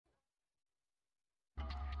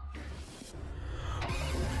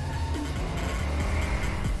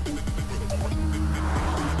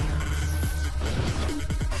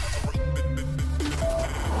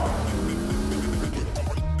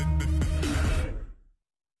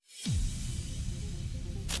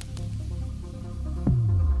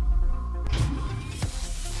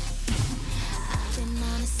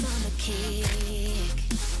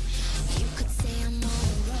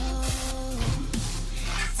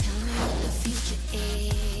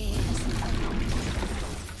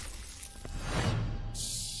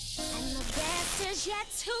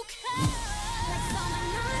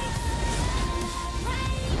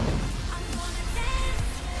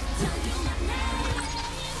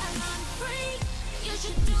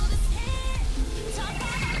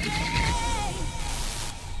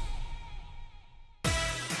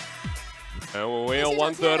And we are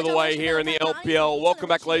 1/3 of the way here in the LPL. Welcome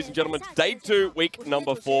back, ladies and gentlemen, to day 2, week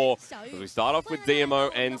number 4. As we start off with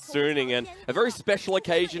DMO and Suning, and a very special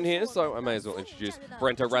occasion here, so I may as well introduce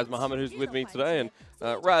Brento Raz Muhammad, who's with me today. And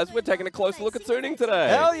Raz, we're taking a closer look at Suning today.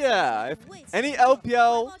 Hell yeah! If any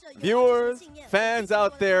LPL viewers, fans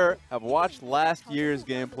out there have watched last year's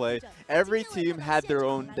gameplay, every team had their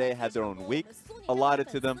own day, had their own week allotted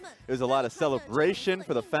to them. It was a lot of celebration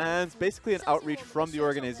for the fans, basically an outreach from the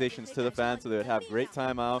organizations to the fans so they would have great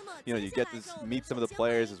time out. You know, you get to meet some of the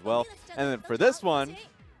players as well. And then for this one,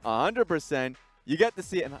 100%, you get to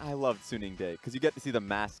see, and I loved Suning Day, because you get to see the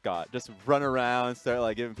mascot just run around, start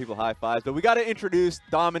like giving people high fives. But we got to introduce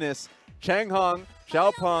Dominus, Chanhong,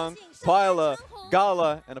 Xiaopeng, Twila,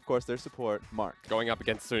 GALA, and of course their support, Mark. Going up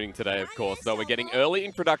against Suning today, of course. So we're getting early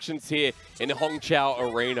introductions here in the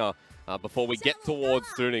Hongqiao Arena. Before we get towards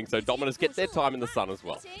Suning, so Dominus get their time in the sun as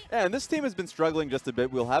well. Yeah, and this team has been struggling just a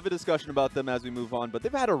bit. We'll have a discussion about them as we move on, but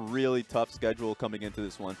they've had a really tough schedule coming into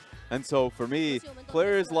this one. And so for me,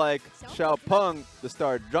 players like Xiaopeng, the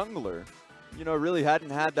star jungler, you know, really hadn't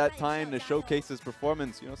had that time to showcase his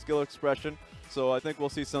performance, you know, skill expression. So I think we'll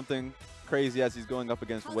see something crazy as he's going up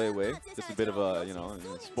against Weiwei. Just a bit of a, you know,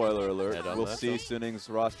 spoiler alert. We'll see Suning's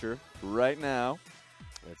roster right now.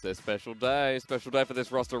 It's a special day for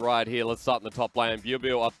this roster right here. Let's start in the top lane.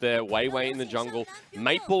 Biubiu up there, Weiwei in the jungle,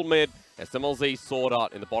 Maple mid, Smlz,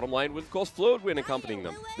 SwordArt in the bottom lane with, of course, FLICKR accompanying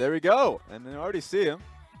them. There we go. And I already see him,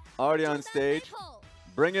 already on stage.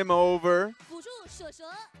 Bring him over.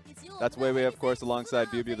 That's Weiwei, of course, alongside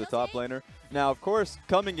Biubiu, the top laner. Now, of course,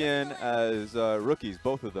 coming in as rookies,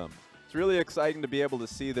 both of them. It's really exciting to be able to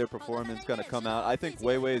see their performance kind of come out. I think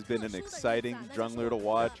Weiwei has been an exciting jungler to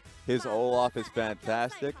watch. His Olaf is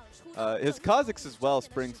fantastic. His Kha'Zix as well,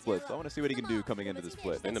 spring splits. I want to see what he can do coming into the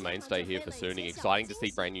split. Been the mainstay here for Suning. Exciting to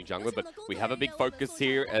see brand new jungler, but we have a big focus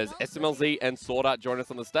here as Smlz and SwordArt join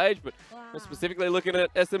us on the stage, but we're specifically looking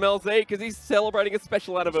at Smlz because he's celebrating a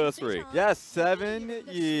special anniversary. Yes, 7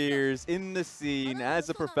 years in the scene as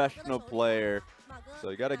a professional player. So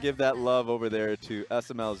you got to give that love over there to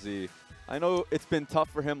Smlz. I know it's been tough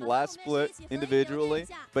for him last split individually,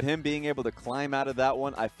 but him being able to climb out of that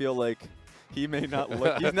one, I feel like he may not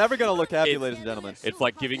look, he's never going to look happy, ladies and gentlemen. It's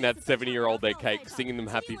like giving that 70-year-old their cake, singing them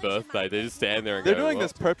happy birthday. They just stand there and They're doing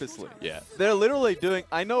this purposely. Yeah. They're literally doing,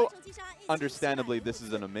 I know, understandably, this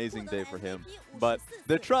is an amazing day for him, but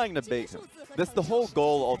they're trying to bait him. That's the whole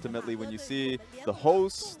goal, ultimately, when you see the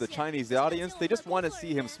hosts, the Chinese audience, they just want to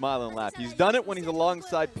see him smile and laugh. He's done it when he's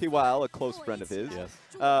alongside PYL, a close friend of his. Yes.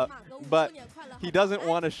 But he doesn't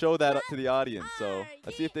want to show that up to the audience, so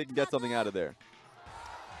let's see if they can get something out of there.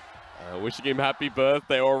 Wishing him happy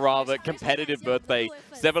birthday, or rather competitive birthday.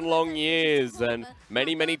 7 long years and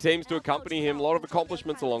many, many teams to accompany him. A lot of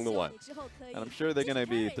accomplishments along the way. And I'm sure they're going to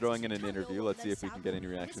be throwing in an interview. Let's see if we can get any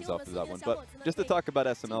reactions off of that one. But just to talk about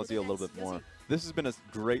Smlz a little bit more, this has been a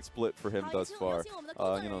great split for him thus far.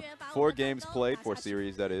 You know, 4 games played, 4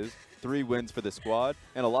 series that is. 3 wins for the squad,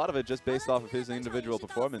 and a lot of it just based off of his individual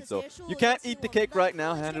performance. So you can't eat the cake right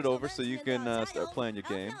now, hand it over so you can start playing your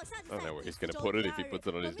game. I don't know where he's going to put it if he puts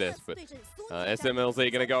it on his desk, but Smlz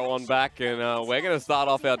going to go on back, and we're going to start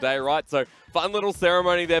off our day, right? So fun little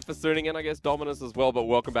ceremony there for Suning, and I guess Dominus as well, but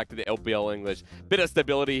welcome back to the LPL English. Bit of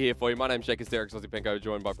stability here for you. My name's Sheikh Xiaopeng,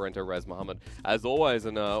 joined by Brento Raz Muhammad as always,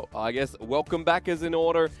 and I guess welcome back is in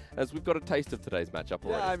order as we've got a taste of today's matchup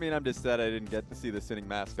already. Yeah, I mean, I'm just sad I didn't get to see the Suning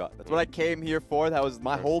mascot. That's what I came here for. That was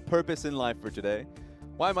my whole purpose in life for today.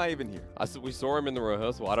 Why am I even here? We saw him in the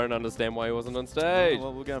rehearsal. I don't understand why he wasn't on stage.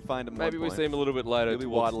 Well, we're going to find him. Maybe we see him a little bit later. He'll be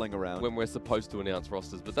waddling around when we're supposed to announce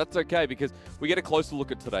rosters. But that's okay because we get a closer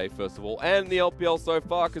look at today, first of all, and the LPL so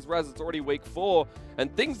far, because Raz, it's already week 4,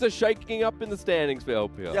 and things are shaking up in the standings for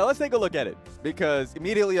LPL. Yeah, let's take a look at it, because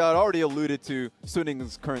immediately I'd already alluded to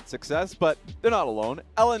Suning's current success, but they're not alone.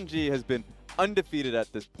 LNG has been undefeated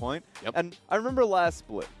at this point. Yep. And I remember last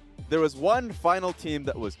split, there was one final team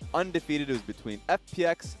that was undefeated. It was between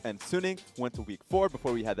FPX and Suning. Went to week 4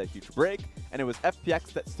 before we had that huge break, and it was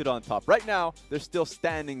FPX that stood on top. Right now, they're still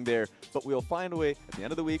standing there, but we'll find a way at the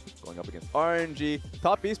end of the week, going up against RNG.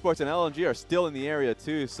 Top Esports and LNG are still in the area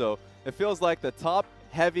too, so it feels like the top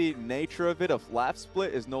heavy nature of it, of last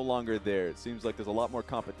split, is no longer there. It seems like there's a lot more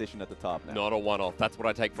competition at the top now. Not a one-off. That's what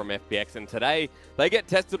I take from FPX. And today, they get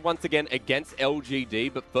tested once again against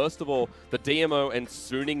LGD. But first of all, the DMO and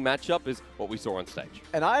Suning matchup is what we saw on stage.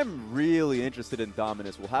 And I'm really interested in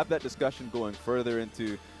Dominus. We'll have that discussion going further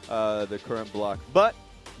into the current block. But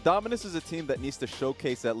Dominus is a team that needs to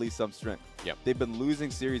showcase at least some strength. Yep. They've been losing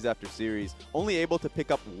series after series, only able to pick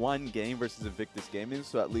up one game versus Invictus Gaming,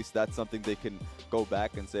 so at least that's something they can go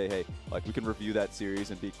back and say, hey, like we can review that series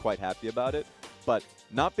and be quite happy about it. But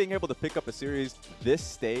not being able to pick up a series this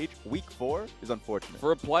stage, week 4, is unfortunate.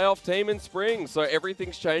 For a playoff team in spring, so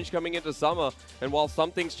everything's changed coming into summer. And while some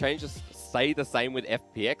things change, stay the same with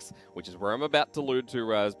FPX, which is where I'm about to allude to,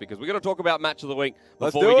 Raz, because we're going to talk about Match of the Week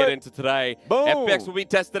before we get into today. Boom. FPX will be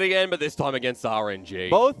tested again, but this time against RNG.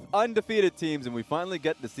 Both undefeated teams, and we finally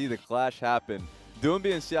get to see the clash happen.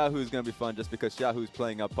 Doombi and Xiaohu is going to be fun just because Xiaohu's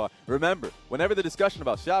playing up par. Remember, whenever the discussion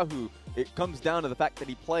about Xiaohu, it comes down to the fact that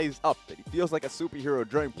he plays up, that he feels like a superhero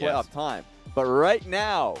during playoff time. But right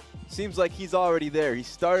now, seems like he's already there. He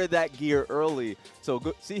started that gear early.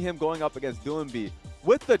 So see him going up against Doombi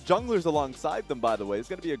with the junglers alongside them, by the way. It's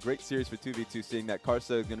going to be a great series for 2v2, seeing that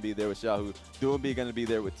Karsa is going to be there with Xiaohu, Doombi going to be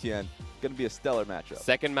there with Tien. Going to be a stellar matchup.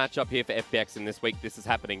 Second matchup here for FPX in this week. This is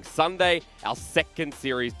happening Sunday, our second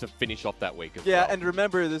series to finish off that week as well. Yeah, and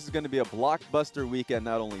remember, this is going to be a blockbuster weekend.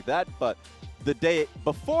 Not only that, but the day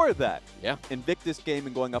before that, Invictus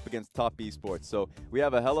Gaming going up against Top Esports. So we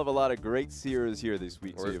have a hell of a lot of great series here this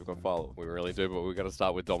week, so you can follow. We really do, but we've got to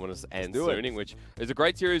start with Dominus and Suning, which is a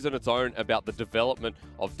great series on its own about the development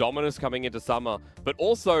of Dominus coming into summer, but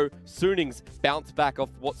also Suning's bounce back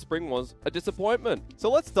off what spring was a disappointment.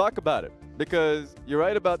 So let's talk about it, because you're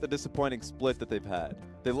right about the disappointing split that they've had.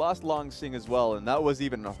 They lost Longsing as well, and that was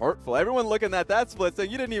even hurtful. Everyone looking at that split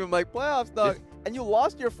saying, you didn't even make playoffs, dog. And you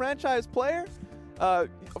lost your franchise player?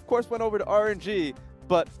 Of course, went over to RNG,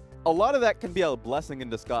 but a lot of that can be a blessing in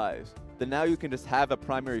disguise. That now you can just have a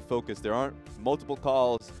primary focus. There aren't multiple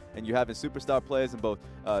calls, and you have superstar players in both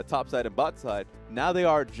top side and bot side. Now they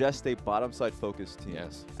are just a bottom side focused team.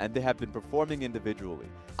 Yes. And they have been performing individually.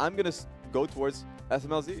 I'm going to go towards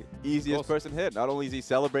Smlz, easiest person hit. Not only is he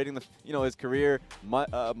celebrating the his career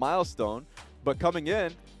milestone, but coming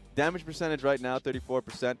in, damage percentage right now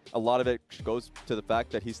 34%. A lot of it goes to the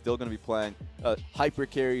fact that he's still going to be playing hyper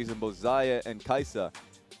carries in both Xayah and Kai'Sa.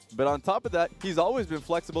 But on top of that, he's always been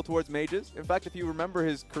flexible towards mages. In fact, if you remember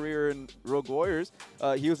his career in Rogue Warriors,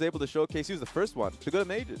 he was able to showcase, he was the first one to go to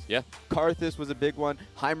mages. Yeah. Karthus was a big one,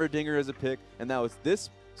 Heimerdinger is a pick, and now it's this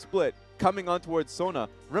split coming on towards Sona.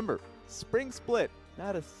 Remember, spring split,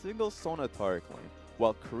 not a single Sona Taric lane.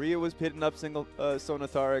 While Korea was hitting up single Sona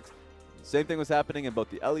Tarics, same thing was happening in both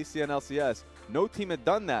the LEC and LCS. No team had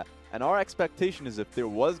done that, and our expectation is if there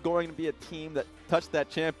was going to be a team that touched that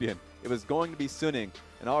champion, it was going to be Suning,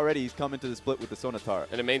 and already he's come into the split with the Sona Taric.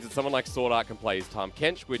 And it means that someone like SwordArt can play his Tahm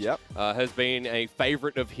Kench, which has been a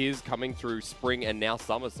favorite of his coming through spring and now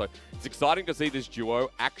summer. So it's exciting to see this duo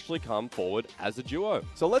actually come forward as a duo.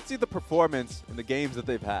 So let's see the performance in the games that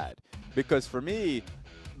they've had. Because for me,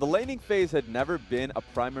 the laning phase had never been a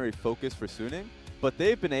primary focus for Suning, but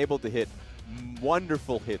they've been able to hit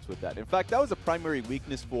wonderful hits with that. In fact, that was a primary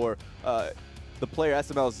weakness for the player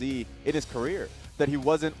Smlz in his career. That he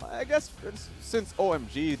wasn't, I guess, since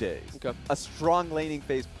OMG days, a strong laning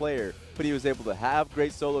phase player, but he was able to have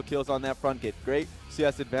great solo kills on that front, get great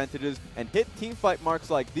CS advantages, and hit teamfight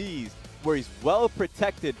marks like these, where he's well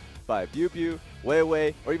protected by Biubiu,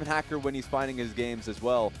 Weiwei, or even Hacker when he's finding his games as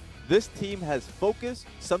well. This team has focus,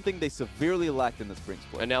 something they severely lacked in the spring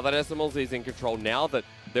split. And now that Smlz is in control, now that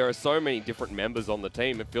there are so many different members on the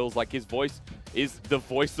team, it feels like his voice is the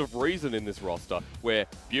voice of reason in this roster, where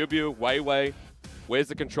Biubiu, Weiwei, where's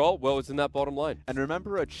the control? Well, it's in that bottom lane. And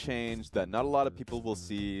remember a change that not a lot of people will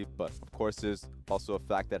see, but of course is also a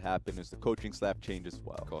fact that happened, is the coaching staff change as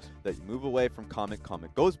well. Of course. That you move away from Comet.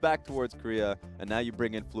 Comet goes back towards Korea, and now you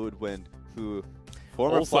bring in Fluid Wind, who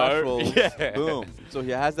former Flash Rolls, boom. So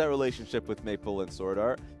he has that relationship with Maple and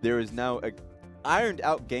SwordArt. There is now a ironed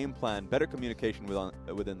out game plan, better communication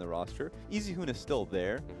within the roster. EasyHoon is still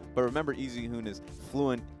there, but remember EasyHoon is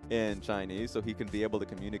fluent in Chinese, so he can be able to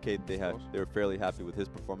communicate. They're fairly happy with his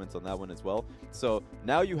performance on that one as well. So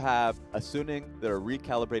now you have a Suning that are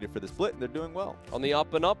recalibrated for the split, and they're doing well. On the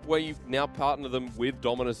up and up, where you've now partnered them with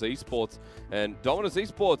Dominus Esports, and Dominus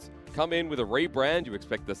Esports come in with a rebrand. You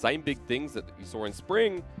expect the same big things that you saw in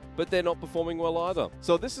spring, but they're not performing well either.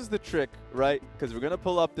 So this is the trick, right? Because we're going to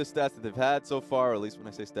pull up the stats that they've had so far, or at least when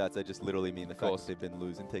I say stats, I just literally mean the fact that they've been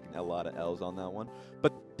losing, taking a lot of L's on that one.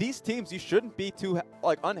 But these teams, you shouldn't be too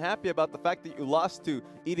unhappy about the fact that you lost to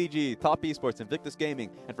EDG, Top Esports, Invictus Gaming.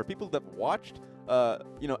 And for people that have watched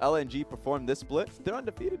LNG perform this split, they're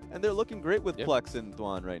undefeated, and they're looking great with Plex and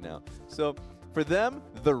Dwan right now. So for them,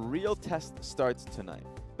 the real test starts tonight.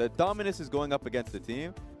 The Dominus is going up against a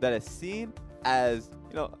team that is seen as,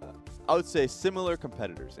 I would say similar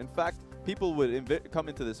competitors. In fact, people would come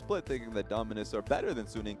into this split thinking that Dominus are better than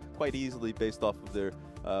Suning quite easily based off of their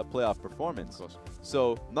playoff performance.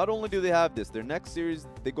 So not only do they have this, their next series,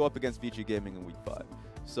 they go up against VG Gaming in Week 5.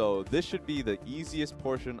 So this should be the easiest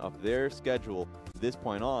portion of their schedule. This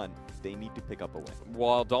point on, they need to pick up a win.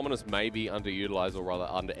 While Dominus may be underutilized or rather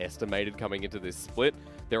underestimated coming into this split,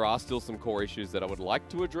 there are still some core issues that I would like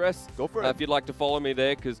to address. Go for it. If you'd like to follow me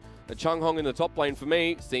there, because Chanhong in the top lane for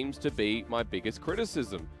me seems to be my biggest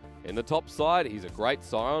criticism. In the top side, he's a great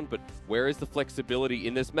Scion, but where is the flexibility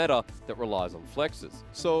in this meta that relies on flexes?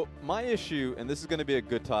 So my issue, and this is going to be a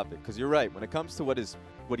good topic, because you're right, when it comes to what he's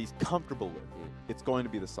comfortable with, it's going to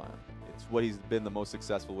be the Scion. It's what he's been the most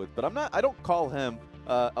successful with. But I don't call him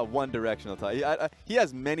a one-directional type. He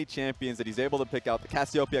has many champions that he's able to pick out. The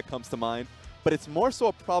Cassiopeia comes to mind, but it's more so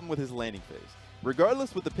a problem with his laning phase.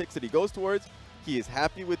 Regardless with the picks that he goes towards, he is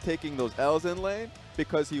happy with taking those L's in lane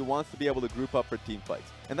because he wants to be able to group up for team fights.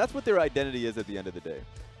 And that's what their identity is at the end of the day.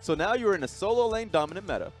 So now you're in a solo lane dominant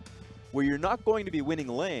meta where you're not going to be winning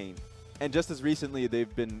lane. And just as recently,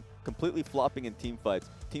 they've been completely flopping in team fights.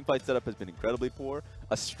 Team fight setup has been incredibly poor.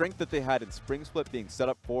 A strength that they had in Spring Split being set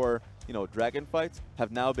up for, dragon fights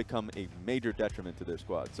have now become a major detriment to their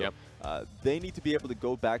squad. So they need to be able to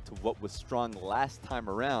go back to what was strong last time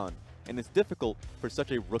around. And it's difficult for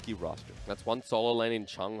such a rookie roster. That's one solo lane in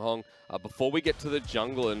Chanhong. Before we get to the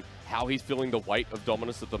jungle and how he's feeling the weight of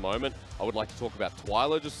Dominus at the moment, I would like to talk about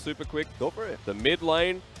Twila just super quick. Go for it. The mid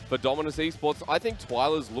lane for Dominus Esports, I think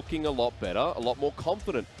Twila's looking a lot better, a lot more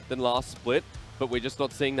confident than last split, but we're just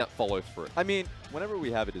not seeing that follow through. I mean, whenever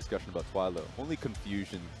we have a discussion about Twila, only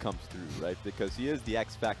confusion comes through, right? Because he is the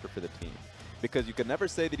X factor for the team. Because you can never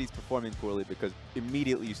say that he's performing poorly because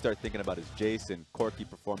immediately you start thinking about his Jason, quirky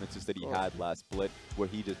performances that he had last split where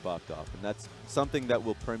he just popped off. And that's something that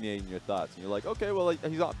will permeate in your thoughts. And you're like, okay, well,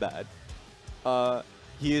 he's not bad.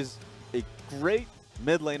 He is a great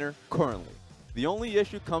mid laner currently. The only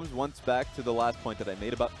issue comes once back to the last point that I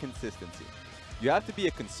made about consistency. You have to be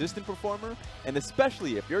a consistent performer, and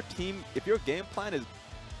especially if your game plan is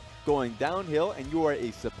going downhill and you are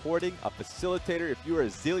a supporting, a facilitator, if you are a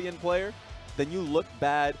Zillion player, then you look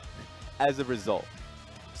bad as a result.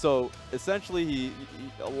 So essentially,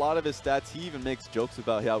 a lot of his stats, he even makes jokes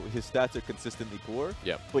about how his stats are consistently poor,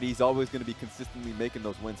 but he's always going to be consistently making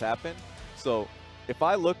those wins happen. So if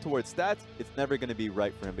I look towards stats, it's never going to be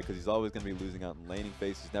right for him because he's always going to be losing out in laning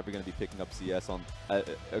phase. He's never going to be picking up CS on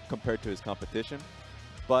compared to his competition.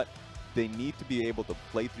 But they need to be able to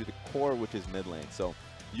play through the core, which is mid lane. So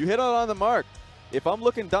you hit it on the mark. If I'm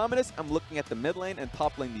looking Dominus, I'm looking at the mid lane and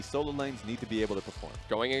top lane. These solo lanes need to be able to perform.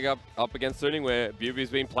 Going up against Suning, where Biubiu's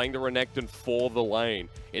been playing the Renekton for the lane.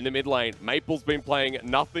 In the mid lane, Maple's been playing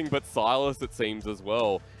nothing but Silas, it seems, as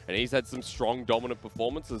well. And he's had some strong dominant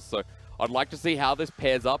performances. So I'd like to see how this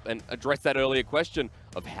pairs up and address that earlier question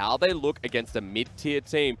of how they look against a mid-tier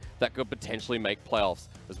team that could potentially make playoffs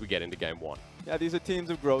as we get into Game 1. Yeah, these are teams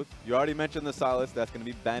of growth. You already mentioned the Silas. That's going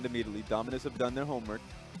to be banned immediately. Dominus have done their homework.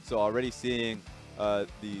 So already seeing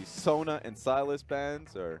the Sona and Silas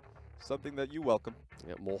bans are something that you welcome.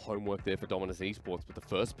 Yeah, more homework there for Dominus Esports, but the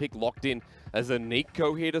first pick locked in as a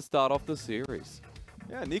Nico here to start off the series.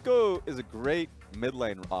 Yeah, Nico is a great mid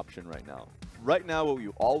lane option right now. Right now, what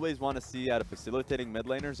you always want to see out of facilitating mid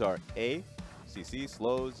laners are A, CC,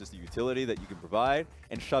 slows, just a utility that you can provide,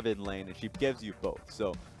 and shove in lane, and she gives you both.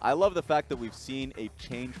 So I love the fact that we've seen a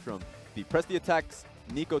change from the press the attacks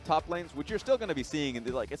Nico top lanes, which you're still going to be seeing, and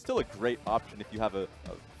it's still a great option if you have a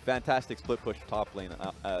fantastic split push top lane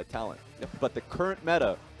talent. But the current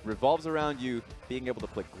meta revolves around you being able to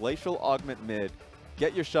play Glacial Augment mid,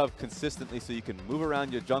 get your shove consistently so you can move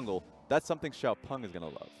around your jungle. That's something Xiaopeng is going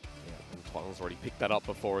to love. Twila's already picked that up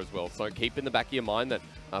before as well, so keep in the back of your mind that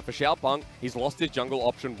for Xiaopeng, he's lost his jungle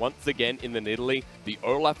option once again in the Nidalee. The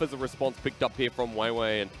Olaf is a response picked up here from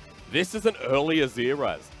Weiwei, and this is an early Azir.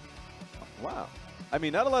 Wow. I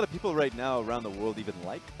mean, not a lot of people right now around the world even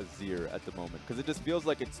like Azir at the moment, because it just feels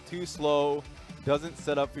like it's too slow, doesn't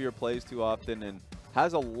set up for your plays too often, and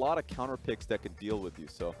has a lot of counter picks that could deal with you.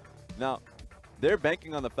 So now they're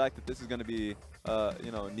banking on the fact that this is going to be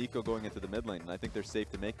Nico going into the mid lane, and I think they're safe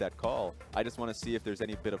to make that call. I just want to see if there's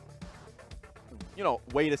any bit of,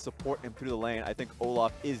 way to support him through the lane. I think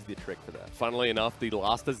Olaf is the trick for that. Funnily enough, the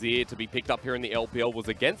last Azir to be picked up here in the LPL was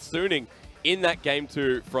against Suning in that Game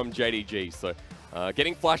 2 from JDG. So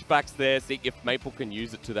getting flashbacks there, see if Maple can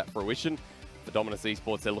use it to that fruition. For Dominus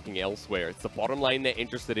Esports, they're looking elsewhere. It's the bottom lane they're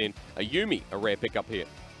interested in. A Yuumi, a rare pickup here.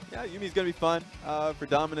 Yeah, Yumi's going to be fun. For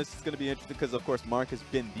Dominus, it's going to be interesting because, of course, Mark has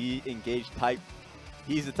been the engaged type.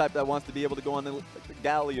 He's the type that wants to be able to go on the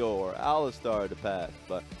Galio or Alistar to pass.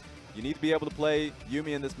 But You need to be able to play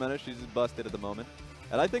Yuumi in this meta. She's just busted at the moment.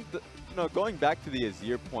 And I think that, going back to the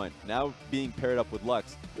Azir point, now being paired up with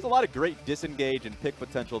Lux, there's a lot of great disengage and pick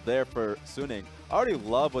potential there for Suning. I already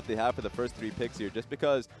love what they have for the first 3 picks here, just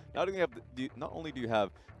because not only do you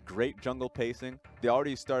have great jungle pacing, they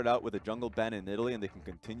already started out with a jungle ban in Italy, and they can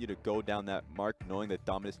continue to go down that mark knowing that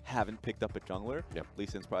Dominus haven't picked up a jungler. Yep. Lee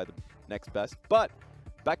Sin's probably the next best. But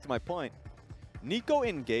back to my point, Nico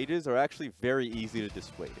engages are actually very easy to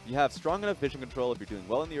dissuade. If you have strong enough vision control, if you're doing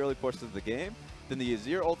well in the early portions of the game, then the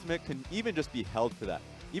Azir ultimate can even just be held for that.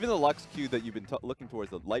 Even the Lux Q that you've been looking towards,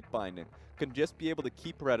 the light binding, can just be able to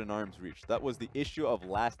keep her at an arm's reach. That was the issue of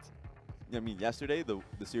yesterday, the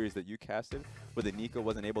series that you casted, where the Nico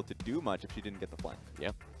wasn't able to do much if she didn't get the flank. Yeah.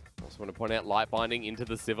 Also want to point out light binding into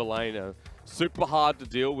the Sivir lane. Super hard to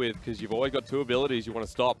deal with because you've always got 2 abilities you want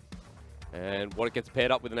to stop. And what it gets paired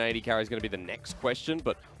up with an AD carry is going to be the next question.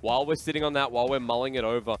 But while we're sitting on that, while we're mulling it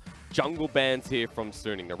over, jungle bans here from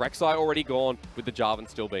Suning. The Rek'Sai already gone with the Jarvan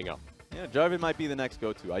still being up. Yeah, Jarvan might be the next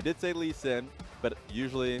go-to. I did say Lee Sin, but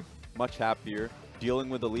usually much happier dealing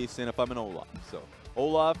with the Lee Sin if I'm an Olaf. So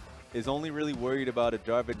Olaf is only really worried about a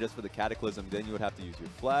Jarvan just for the Cataclysm. Then you would have to use your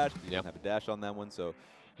flash. You don't have a dash on that one. So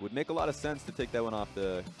it would make a lot of sense to take that one off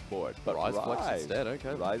the board. But Rise flex instead,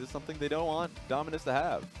 okay. Rise is something they don't want Dominus to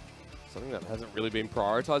have. Something that hasn't really been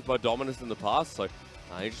prioritized by Dominus in the past, so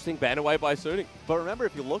interesting ban away by Suning. But remember,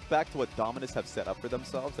 if you look back to what Dominus have set up for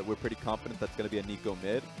themselves, that we're pretty confident that's going to be a Nico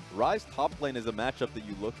mid, Rise top lane is a matchup that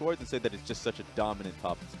you look towards and say that it's just such a dominant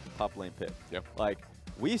top lane pick. Yep. Like,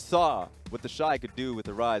 we saw what the Shy could do with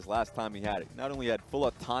the Rise last time he had it. Not only had full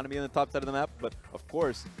autonomy on the top side of the map, but of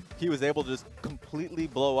course, he was able to just completely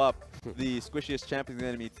blow up the squishiest champion in the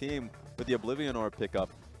enemy team with the Oblivion Orb pickup.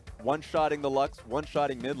 One-shotting the Lux,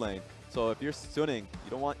 one-shotting mid lane. So if you're Suning, you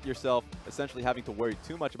don't want yourself essentially having to worry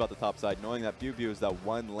too much about the top side, knowing that Biubiu is that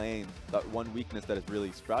one lane, that one weakness that is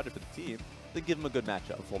really sprouted for the team, then give him a good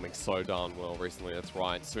matchup. Performing so darn well recently, that's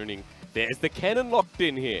right. Suning, there's the cannon locked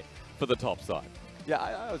in here for the top side. Yeah,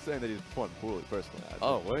 I was saying that he's performed poorly, personally.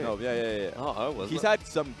 Oh, wait. No, yeah. He's had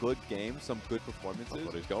some good games, some good performances. I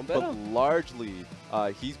thought he was going better. But largely,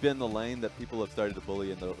 he's been the lane that people have started to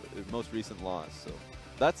bully in the most recent loss. So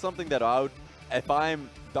that's something that I would, if I'm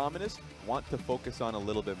Dominus, want to focus on a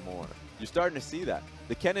little bit more. You're starting to see that.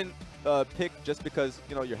 The Kennen pick just because,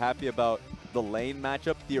 you're happy about the lane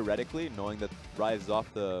matchup, theoretically, knowing that Rise is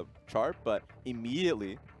off the chart, but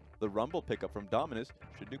immediately the Rumble pickup from Dominus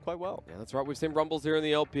should do quite well. Yeah, that's right. We've seen Rumbles here in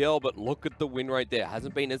the LPL, but look at the win rate there.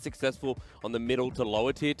 Hasn't been as successful on the middle to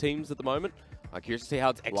lower tier teams at the moment. I'm curious to see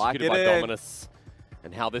how it's executed by Dominus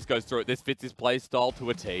and how this goes through. This fits his play style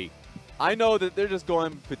to a T. I know that they're just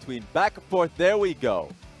going between back and forth. There we go.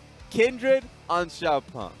 Kindred on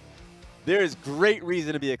Xiaopeng. There is great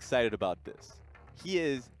reason to be excited about this. He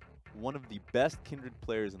is one of the best Kindred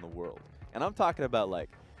players in the world. And I'm talking about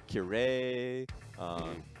like Kire.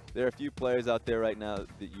 There are a few players out there right now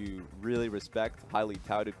that you really respect, highly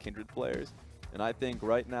touted Kindred players. And I think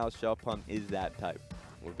right now Xiaopeng is that type.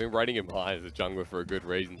 We've been rating him high as a jungler for a good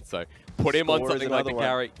reason. So put him on something like the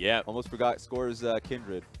carry. Yeah. Almost forgot scores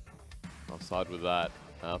Kindred. I'll side with that.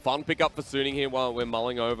 Fun pickup for Suning here while we're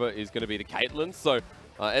mulling over is going to be the Caitlyn. So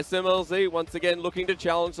Smlz once again looking to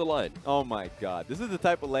challenge the lane. Oh my god. This is the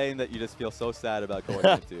type of lane that you just feel so sad about going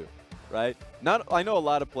into, right? I know a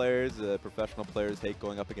lot of players, professional players, hate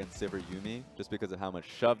going up against Sivir Yuumi just because of how much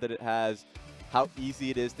shove that it has, how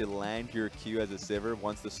easy it is to land your Q as a Sivir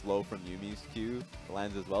once the slow from Yuumi's Q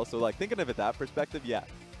lands as well. So like thinking of it that perspective, yeah,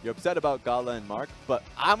 you're upset about GALA and Mark, but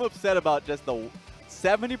I'm upset about just the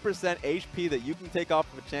 70% HP that you can take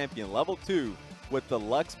off of a champion level 2 with the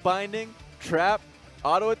Lux binding, trap,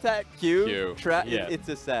 auto attack, Q. Trap. Yeah. It's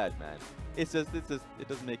just sad, man. It's just it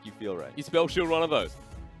doesn't make you feel right. You spell shield one of those.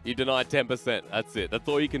 You deny 10%. That's it. That's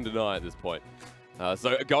all you can deny at this point.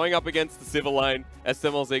 So going up against the Sivir lane,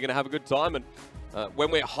 Smlz going to have a good time. And when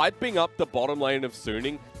we're hyping up the bottom lane of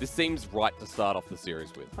Suning, this seems right to start off the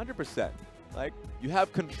series with. 100%. Like, you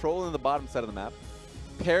have control in the bottom side of the map,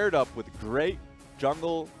 paired up with great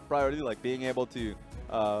jungle priority, like being able to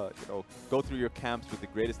go through your camps with the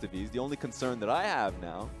greatest of ease. The only concern that I have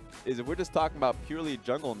now is if we're just talking about purely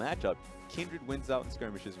jungle matchup, Kindred wins out in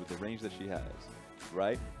skirmishes with the range that she has,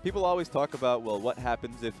 right? People always talk about, well, what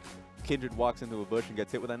happens if Kindred walks into a bush and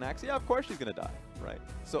gets hit with an axe? Yeah, of course she's going to die, right?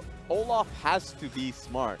 So Olaf has to be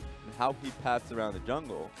smart in how he paths around the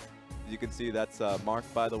jungle. As you can see, that's Mark,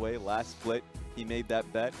 by the way, last split. He made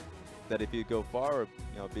that bet that if he'd go far or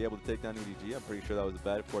be able to take down EDG, I'm pretty sure that was a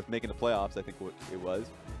bet. Of course, making the playoffs, I think it was,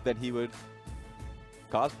 then he would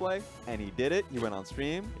cosplay, and he did it. He went on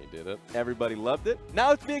stream. He did it. Everybody loved it.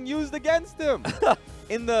 Now it's being used against him.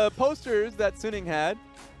 In the posters that Suning had,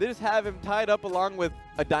 they just have him tied up along with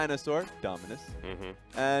a dinosaur, Dominus.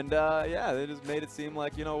 And yeah, they just made it seem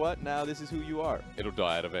like, you know what, now this is who you are. It'll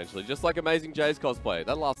die out eventually, just like Amazing Jay's cosplay.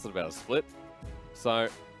 That lasted about a split. So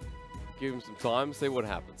give him some time, see what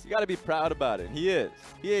happens. You got to be proud about it. He is.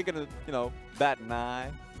 He ain't going to, you know, bat an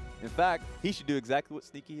eye. In fact, he should do exactly what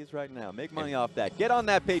Sneaky is right now. Make money off that. Get on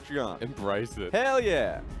that Patreon. Embrace it. Hell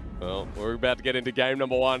yeah. Well, we're about to get into game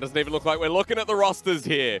number 1. Doesn't even look like we're looking at the rosters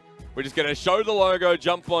here. We're just going to show the logo,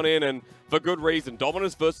 jump on in, and for good reason.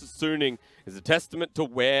 Dominus versus Suning is a testament to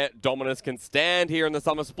where Dominus can stand here in the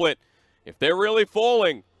summer split. If they're really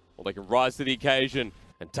falling, well, they can rise to the occasion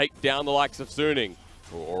and take down the likes of Suning,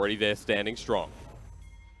 who are already there standing strong.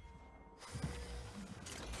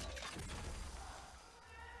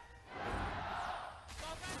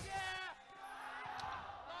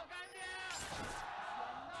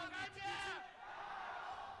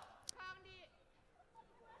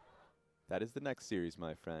 That is the next series,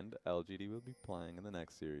 my friend. LGD will be playing in the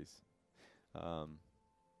next series.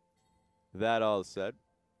 That all said,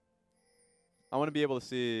 I want to be able to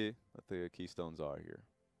see what the keystones are here.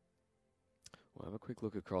 We'll have a quick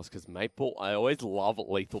look across, because Maple, I always love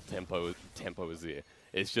lethal tempo is here.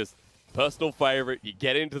 It's just personal favorite. You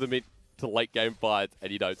get into the mid to late game fights, and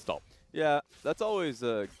you don't stop. Yeah, that's always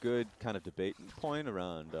a good kind of debate point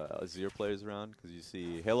around Azir players around, because you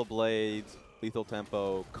see Halo Blades, Lethal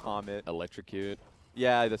Tempo, Comet. Electrocute.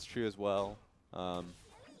 Yeah, that's true as well.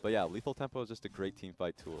 But yeah, Lethal Tempo is just a great team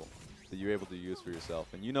fight tool that you're able to use for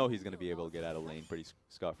yourself. And you know he's going to be able to get out of lane pretty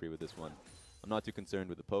scot-free with this one. I'm not too concerned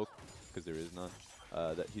with the poke, because there is none,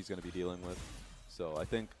 that he's going to be dealing with. So I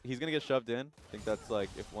think he's going to get shoved in. I think that's like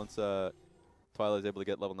if once Twila is able to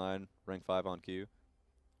get level 9, rank 5 on Q.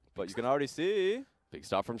 But you can already see. Big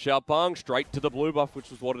start from Xiaopeng, straight to the blue buff,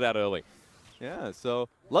 which was watered out early. Yeah, so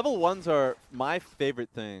level 1s are my favorite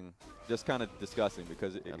thing, just kind of discussing,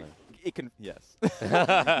 because it can, yes.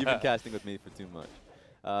 You've been casting with me for too much,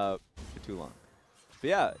 for too long. But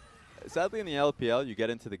yeah, sadly in the LPL, you get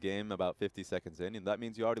into the game about 50 seconds in, and that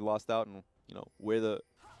means you already lost out on, you know, where the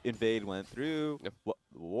invade went through, what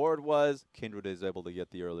the ward was. Kindred is able to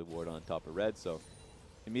get the early ward on top of red, so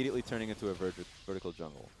immediately turning into a vertical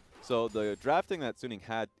jungle. So the drafting that Suning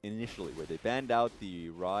had initially, where they banned out the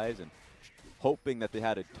Rise and hoping that they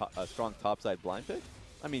had a strong topside blind pick,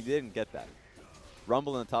 I mean, they didn't get that.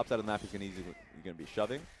 Rumble on the top side of the map is going to be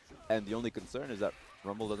shoving, and the only concern is that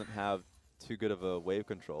Rumble doesn't have too good of a wave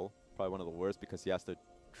control, probably one of the worst, because he has to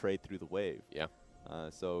trade through the wave. Yeah.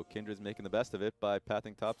 So Kindred's making the best of it by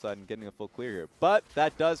pathing topside and getting a full clear here. But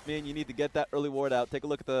that does mean you need to get that early ward out. Take a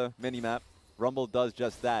look at the mini-map. Rumble does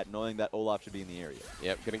just that, knowing that Olaf should be in the area.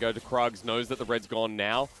 Yep, going to go to Krugs, knows that the red's gone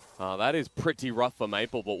now. That is pretty rough for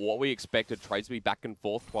Maple, but what we expected, trades to be back and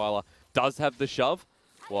forth. Twila does have the shove.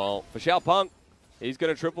 Well, for Xiaopeng, he's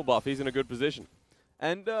going to triple buff. He's in a good position.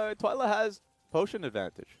 And Twila has potion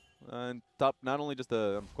advantage. And top, not only just,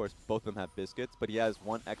 of course, both of them have biscuits, but he has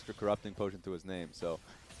one extra corrupting potion to his name. So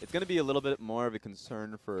it's going to be a little bit more of a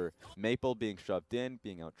concern for Maple being shoved in,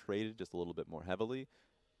 being out-traded just a little bit more heavily.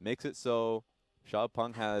 Makes it so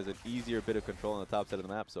Xiaopeng has an easier bit of control on the top side of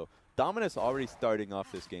the map. So Dominus already starting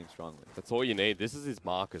off this game strongly. That's all you need. This is his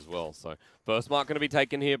mark as well. So first mark going to be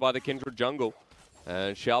taken here by the Kindred jungle.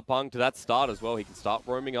 And Xiaopeng to that start as well. He can start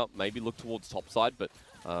roaming up, maybe look towards top side, but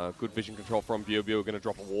good vision control from Biubiu. Going to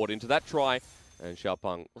drop a ward into that try. And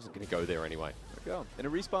Xiaopeng wasn't going to go there anyway. There we go. And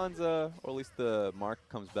it respawns, or at least the mark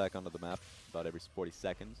comes back onto the map about every 40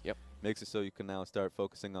 seconds. Yep. Makes it so you can now start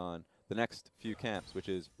focusing on the next few camps, which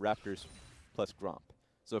is Raptors plus Gromp.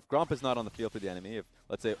 So if Gromp is not on the field for the enemy, if,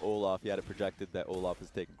 let's say, Olaf, he had it projected that Olaf is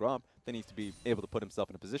taking Gromp, then he needs to be able to put himself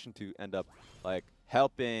in a position to end up, like,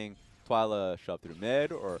 helping Twila shove through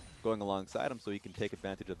mid or going alongside him so he can take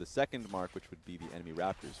advantage of the second mark, which would be the enemy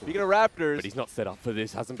Raptors. Speaking of Raptors... But he's not set up for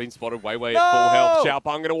this. Hasn't been spotted. Weiwei at full health.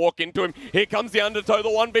 Xiaopeng going to walk into him. Here comes the undertow, the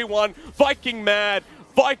 1v1. Viking mad.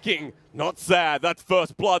 Viking not sad. That's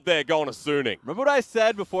first blood there going to Suning. Remember what I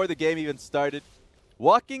said before the game even started?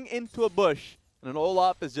 Walking into a bush and an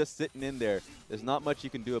Olaf is just sitting in there. There's not much you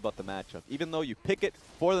can do about the matchup. Even though you pick it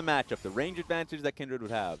for the matchup, the range advantage that Kindred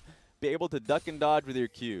would have, be able to duck and dodge with your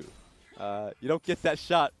Q. You don't get that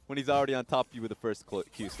shot when he's already on top of you with the first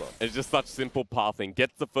Q slow. It's just such simple pathing.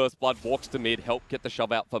 Gets the first blood, walks to mid, help get the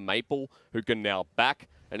shove out for Maple, who can now back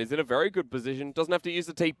and is in a very good position. Doesn't have to use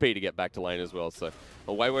the TP to get back to lane as well. So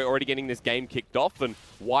Weiwei already getting this game kicked off. And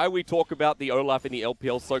why we talk about the Olaf in the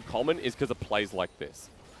LPL so common is because of plays like this.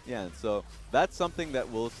 Yeah, and so that's something that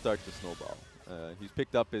will start to snowball. He's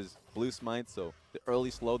picked up his blue smite, so the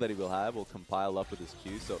early slow that he will have will compile up with his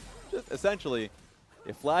Q. So just essentially,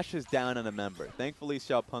 if Flash is down on a member, thankfully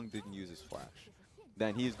Xiaopeng didn't use his Flash,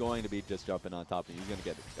 then he's going to be just jumping on top of you. He's going to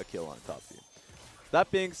get a kill on top of you. That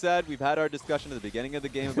being said, we've had our discussion at the beginning of the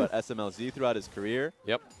game about Smlz throughout his career.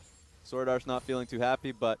 Yep. SwordArt's not feeling too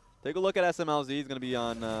happy, but take a look at Smlz. He's going to be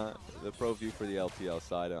on the pro view for the LPL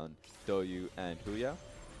side on Doyu and Huya.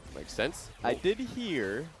 Makes sense. I did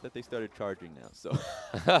hear that they started charging now, so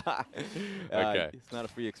okay. It's not a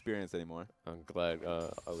free experience anymore. I'm glad.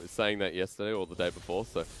 I was saying that yesterday or the day before,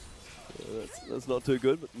 so that's not too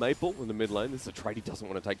good. But Maple in the mid lane. This is a trade he doesn't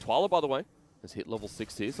want to take. Twila, by the way, has hit level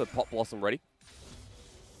 6 here, so Pop Blossom ready.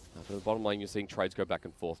 For the bottom lane, you're seeing trades go back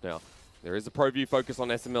and forth now. There is a pro view focus on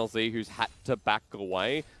Smlz, who's had to back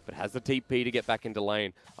away, but has the TP to get back into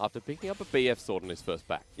lane after picking up a BF sword on his first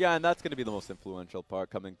back. Yeah, and that's going to be the most influential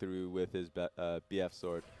part coming through with his BF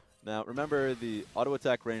sword. Now, remember, the auto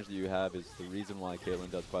attack range that you have is the reason why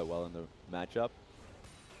Caitlyn does quite well in the matchup.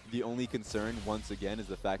 The only concern, once again, is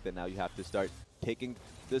the fact that now you have to start taking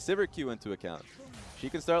the Sivir Q into account. She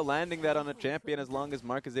can start landing that on a champion as long as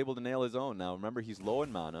Mark is able to nail his own. Now, remember, he's low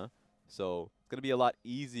in mana, so it's going to be a lot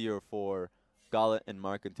easier for GALA and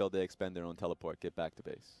Mark until they expend their own teleport, get back to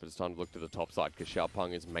base. But it's time to look to the top side because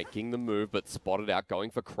Xiaopeng is making the move, but spotted out, going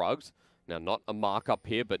for Krugs. Now, not a mark up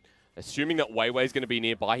here, but assuming that Weiwei is going to be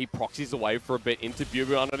nearby, he proxies away for a bit into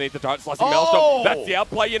Biubiu underneath the turret, slicing Maelstrom. That's the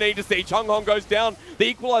outplay you need to see. Chanhong goes down. The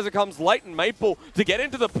equalizer comes late, and Maple to get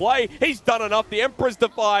into the play. He's done enough. The Emperor's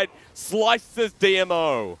defied. Slices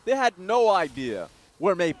DMO. They had no idea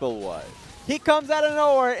where Maple was. He comes out of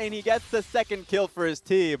nowhere, and he gets the second kill for his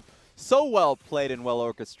team. So well played and well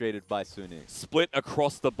orchestrated by Suni. Split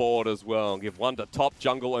across the board as well. Give one to top,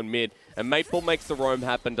 jungle, and mid. And Maple makes the roam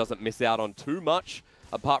happen, doesn't miss out on too much,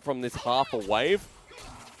 apart from this half a wave.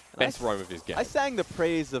 Best roam of his game. I sang the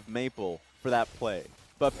praise of Maple for that play.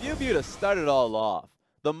 But Biubiu to start it all off.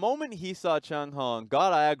 The moment he saw Chanhong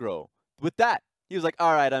got aggro, with that, he was like,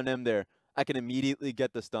 all right, I'm in there. I can immediately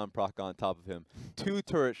get the stun proc on top of him. 2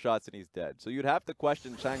 turret shots and he's dead. So you'd have to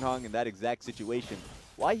question Chanhong in that exact situation.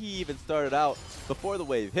 Why he even started out before the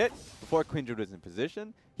wave hit, before Kindred was in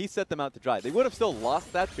position. He set them out to dry. They would have still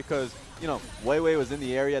lost that because, you know, Weiwei was in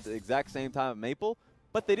the area at the exact same time at Maple,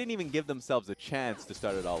 but they didn't even give themselves a chance to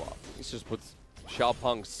start it all off. This just puts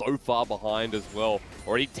Xiaopeng so far behind as well.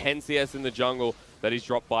 Already 10 CS in the jungle that he's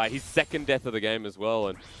dropped by. His second death of the game as well.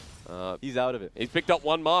 And he's out of it. He's picked up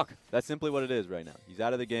 1 mark. That's simply what it is right now. He's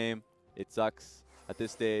out of the game. It sucks at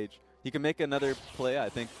this stage. He can make another play. I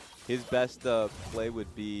think his best play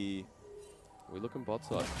would be... Are we looking bot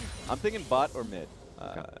side? I'm thinking bot or mid.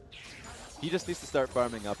 Okay. He just needs to start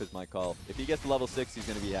farming up is my call. If he gets to level 6, he's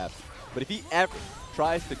going to be happy. But if he ever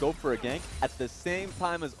tries to go for a gank at the same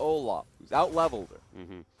time as Olaf, who's out-leveled her,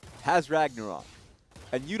 has Ragnarok,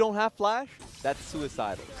 and you don't have Flash, that's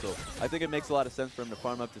suicidal. So I think it makes a lot of sense for him to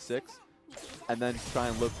farm up to 6 and then try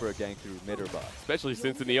and look for a gank through mid or bot. Especially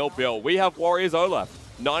since in the LPL, we have Warriors Olaf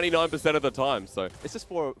 99% of the time. So it's just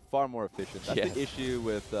far more efficient. That's the issue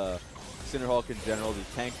with Cinderhawk in general, the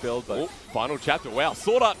tank build. But final chapter. Wow,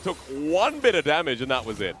 SwordArt took 1 bit of damage and that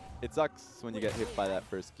was it. It sucks when you get hit by that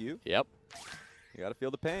first Q. Yep. You got to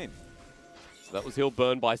feel the pain. So that was heal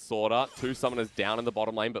burn by SwordArt. 2 summoners down in the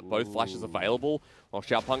bottom lane, but both flashes available. While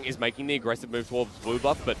Xiaopeng is making the aggressive move towards blue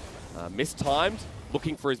buff, but mistimed,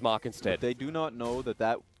 looking for his mark instead. But they do not know that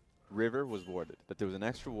that river was warded, that there was an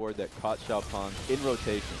extra ward that caught Xiaopeng in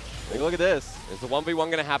rotation. Take a look at this. There's a 1v1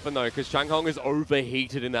 going to happen though, because Chanhong is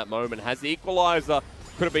overheated in that moment. Has the equalizer.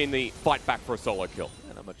 Could have been the fight back for a solo kill.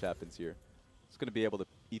 Yeah, not much happens here. He's going to be able to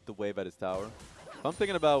eat the wave at his tower. If I'm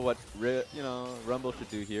thinking about what Rumble should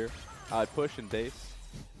do here, I'd push and base.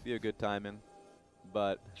 Be a good timing.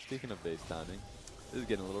 But speaking of base timing, this is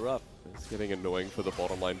getting a little rough. It's getting annoying for the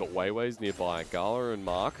bottom lane, but Weiwei's nearby. GALA and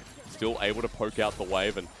Mark still able to poke out the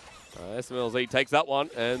wave, and Smlz takes that one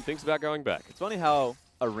and thinks about going back. It's funny how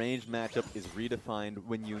a ranged matchup is redefined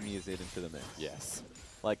when Yuumi is into the mix. Yes.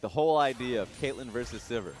 Like the whole idea of Caitlyn versus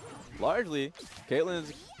Sivir. Largely, Caitlyn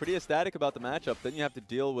is pretty ecstatic about the matchup. Then you have to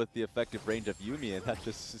deal with the effective range of Yuumi, and that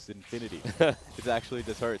just is infinity. It actually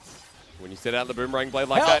just hurts. When you set out the boomerang blade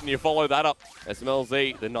like that and you follow that up,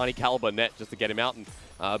 Smlz, the 90 caliber net just to get him out. And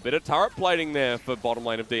a bit of turret plating there for bottom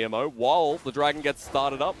lane of DMO while the dragon gets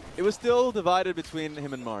started up. It was still divided between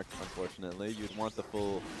him and Mark, unfortunately. You'd want the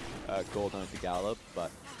full gold onto GALA,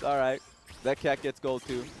 but it's all right. That cat gets gold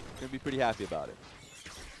too. Gonna be pretty happy about it.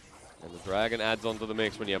 And the dragon adds onto the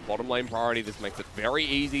mix. When you have bottom lane priority, this makes it very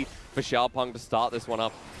easy for Xiaopeng to start this one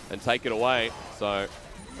up and take it away. So,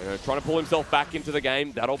 trying to pull himself back into the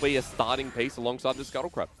game. That'll be a starting piece alongside the Scuttle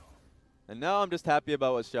Crab. And now I'm just happy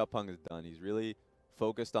about what Xiaopeng has done. He's really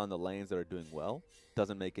focused on the lanes that are doing well,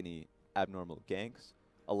 doesn't make any abnormal ganks,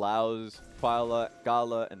 allows Twila,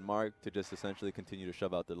 GALA, and Mark to just essentially continue to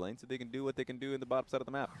shove out their lanes so they can do what they can do in the bottom side of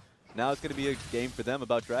the map. Now it's going to be a game for them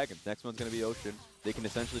about Dragon. Next one's going to be Ocean. They can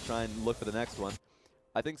essentially try and look for the next one.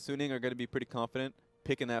 I think Suning are going to be pretty confident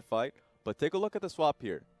picking that fight. But take a look at the swap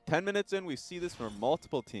here. 10 minutes in, we see this from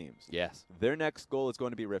multiple teams. Yes. Their next goal is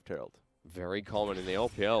going to be Rift Herald. Very common in the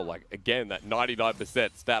LPL. Like, again, that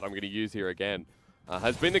 99% stat I'm going to use here again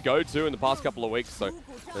has been the go-to in the past couple of weeks. So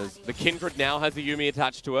the Kindred now has a Yuumi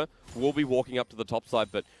attached to her. Will be walking up to the top side,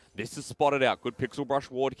 but this is spotted out. Good pixel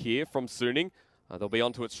brush ward here from Suning. They'll be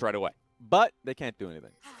onto it straight away. But they can't do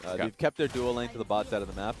anything. Okay. They've kept their dual lane to the bot side of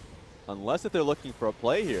the map. Unless if they're looking for a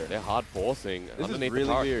play here. They're hard forcing. This underneath is really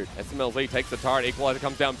the turret. weird. SMLZ takes the turret. Equalizer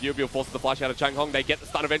comes down. Biubiu forces the flash out of Chanhong. They get the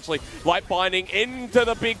stun eventually. Light binding into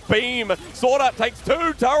the big beam. SwordArt takes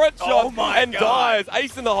 2 turret shots and dies.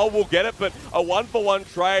 Ace in the hole will get it, but a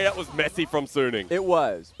 1-for-1 trade. That was messy from Suning. It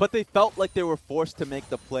was. But they felt like they were forced to make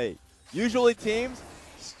the play. Usually teams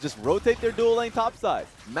just rotate their dual lane topside.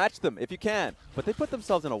 Match them if you can. But they put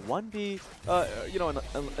themselves in a 1v,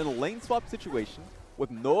 in a lane swap situation with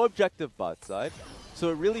no objective bot side. So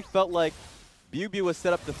it really felt like Biubiu was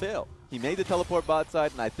set up to fail. He made the teleport bot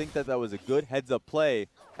side, and I think that was a good heads-up play.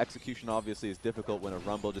 Execution obviously is difficult when a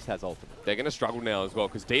Rumble just has ultimate. They're going to struggle now as well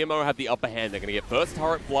because DMO have the upper hand. They're going to get first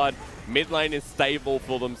turret blood. Mid lane is stable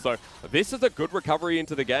for them. So this is a good recovery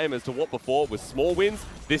into the game as to what before was small wins.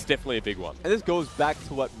 This definitely a big one. And this goes back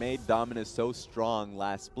to what made Dominus so strong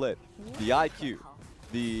last split. The IQ.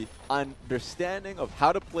 The understanding of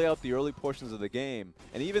how to play out the early portions of the game.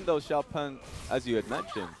 And even though Xiaopeng, as you had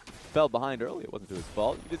mentioned, fell behind early, it wasn't to his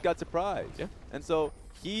fault. He just got surprised. Yeah. And so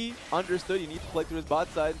he understood he needs to play through his bot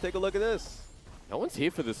side and take a look at this. No one's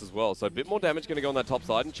here for this as well, so a bit more damage going to go on that top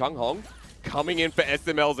side. And Chanhong coming in for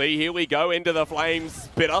SMLZ. Here we go into the flame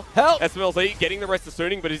spitter. Help! SMLZ getting the rest of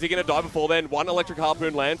Suning, but is he going to die before then? One electric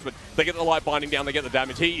harpoon lands, but they get the light binding down, they get the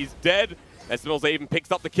damage. He is dead. SMLZ even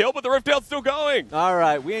picks up the kill, but the Rift Herald's still going. All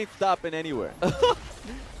right, we ain't stopping anywhere.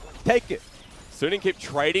 Take it. Suning keep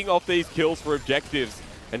trading off these kills for objectives,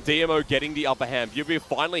 and DMO getting the upper hand. Biubiu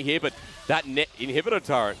finally here, but that net inhibitor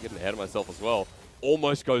turret, getting ahead of myself as well,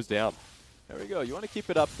 almost goes down. There we go. You want to keep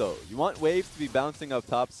it up, though. You want waves to be bouncing up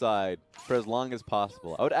top side for as long as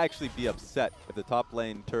possible. I would actually be upset if the top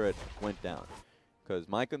lane turret went down, because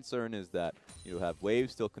my concern is that you have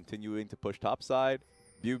waves still continuing to push top side.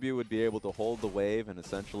 Biubiu would be able to hold the wave and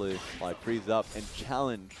essentially like freeze up and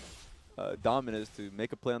challenge Dominus to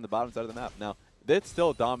make a play on the bottom side of the map. Now, that's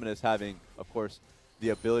still Dominus having, of course, the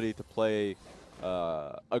ability to play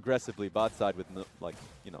aggressively bot side with,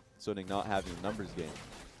 Suning not having a numbers game.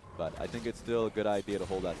 But I think it's still a good idea to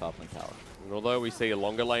hold that top lane tower. And although we see a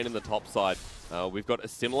longer lane in the top side, we've got a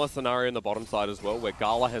similar scenario in the bottom side as well, where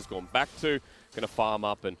GALA has gone back to, going to farm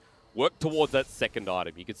up and work towards that second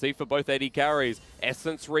item. You can see for both AD carries,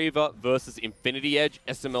 Essence Reaver versus Infinity Edge,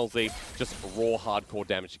 SMLZ, just raw hardcore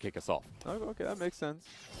damage to kick us off. Okay, that makes sense.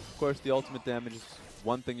 Of course, the ultimate damage is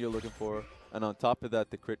one thing you're looking for. And on top of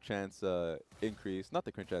that, the crit chance increase, not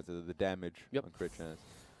the crit chance, the damage on crit chance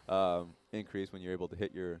increase when you're able to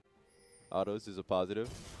hit your autos is a positive.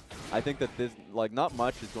 I think that this, not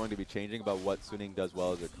much is going to be changing about what Suning does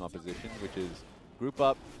well as a composition, which is group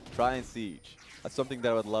up, try and siege. That's something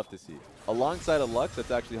that I would love to see. Alongside a Lux, that's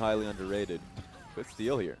actually highly underrated. Good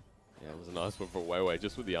steal here. Yeah, it was a nice one for Weiwei,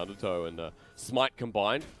 just with the undertow and Smite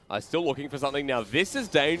combined. Still looking for something. Now, this is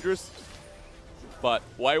dangerous, but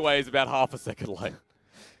Weiwei is about half a second late.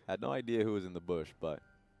 Had no idea who was in the bush, but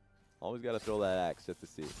always got to throw that axe just to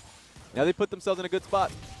see. Now they put themselves in a good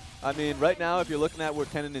spot. I mean, right now, if you're looking at where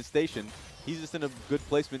Kennen is stationed, he's just in a good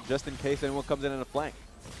placement just in case anyone comes in a flank.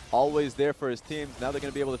 Always there for his teams. Now they're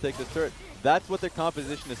going to be able to take this turret. That's what their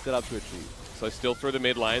composition is set up to achieve. So still through the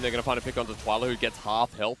mid lane, they're going to find a pick onto Twila, who gets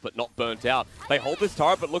half health but not burnt out. They hold this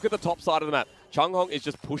turret, but look at the top side of the map. Chanhong is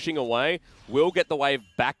just pushing away. Will get the wave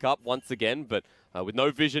back up once again, but with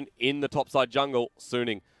no vision in the top side jungle,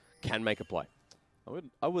 Suning can make a play.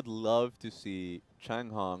 I would love to see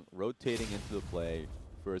Chanhong rotating into the play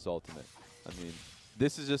for his ultimate. I mean,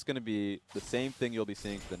 this is just going to be the same thing you'll be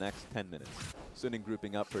seeing for the next 10 minutes. Suning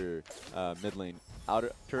grouping up for mid lane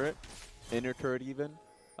outer turret, inner turret even.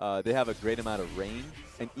 They have a great amount of range,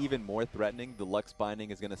 and even more threatening, the Lux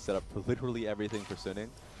binding is going to set up for literally everything for Suning.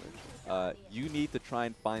 You need to try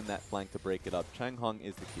and find that flank to break it up. Chanhong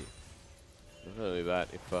is the key. Not only that,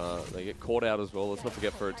 if they get caught out as well, let's not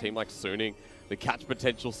forget for a team like Suning, the catch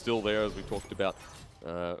potential's still there, as we talked about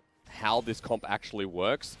how this comp actually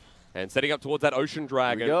works. And setting up towards that Ocean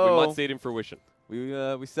Dragon, we might see it in fruition.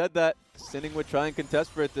 We said that Sinning would try and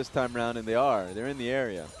contest for it this time around, and they are. They're in the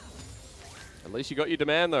area. At least you got your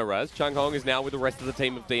demand though, Raz. Chanhong is now with the rest of the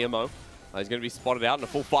team of DMO. He's going to be spotted out in a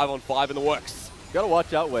full 5-on-5 in the works. Gotta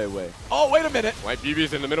watch out, Weiwei. Oh, wait a minute. Wait,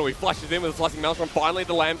 Biubiu's in the middle. He flashes in with a slicing maelstrom. Finally,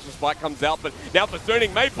 the Lamb's Respite comes out, but now for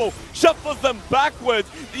Suning, Maple shuffles them backwards.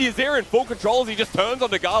 The Azir in full control as he just turns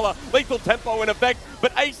onto GALA. Lethal tempo in effect,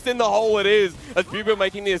 but ace in the hole it is as Biubiu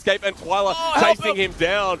making the escape and Twila chasing him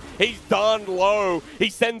down. He's done low. He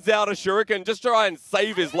sends out a shuriken just to try and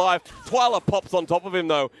save his life. Twila pops on top of him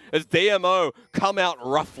though as DMO come out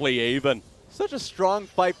roughly even. Such a strong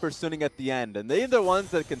fight for Suning at the end, and they're the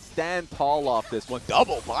ones that can stand tall off this one.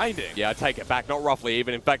 Double binding. Yeah, I take it back. Not roughly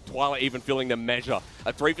even. In fact, Twila even feeling the measure.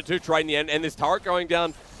 A 3-for-2 trade in the end, and this turret going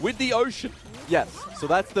down with the ocean. Yes, so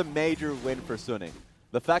that's the major win for Suning.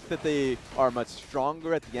 The fact that they are much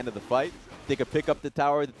stronger at the end of the fight, they could pick up the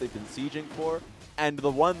tower that they've been sieging for, and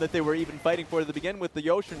the one that they were even fighting for at the beginning with the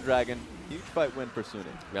Ocean Dragon. Huge fight win for Suning.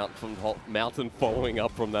 Mountain following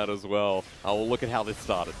up from that as well. We'll look at how this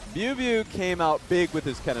started. Biubiu came out big with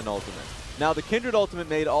his Kennen ultimate. Now, the Kindred ultimate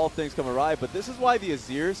made all things come awry, but this is why the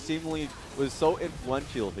Azir seemingly was so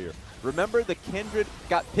influential here. Remember, the Kindred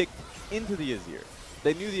got picked into the Azir.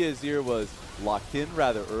 They knew the Azir was locked in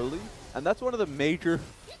rather early, and that's one of the major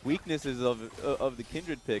weaknesses of the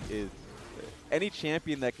Kindred pick is any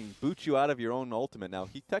champion that can boot you out of your own ultimate. Now,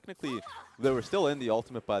 he technically, they were still in the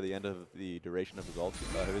ultimate by the end of the duration of his own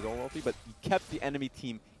ulti, but he kept the enemy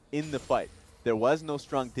team in the fight. There was no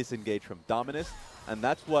strong disengage from Dominus, and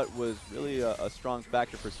that's what was really a strong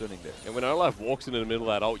factor for Suning there. And when Olaf walks into the middle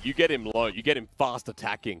of that ult, you get him low, you get him fast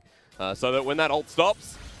attacking, so that when that ult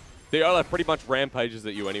stops, the Olaf pretty much rampages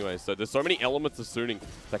at you anyway. So there's so many elements of Suning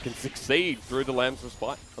that can succeed through the Lamb's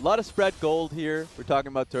Respite. A lot of spread gold here. We're talking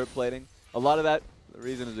about turret plating. A lot of that, the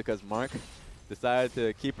reason is because Mark decided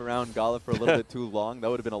to keep around GALA for a little bit too long. That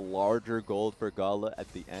would have been a larger gold for GALA at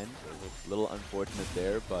the end. It was a little unfortunate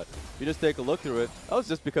there, but if you just take a look through it, that was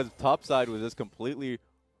just because topside was just completely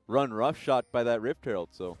run roughshod by that Rift Herald.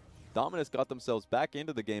 So Dominus got themselves back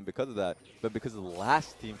into the game because of that, but because of the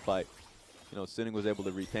last team fight, you know, Suning was able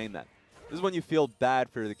to retain that. This is when you feel bad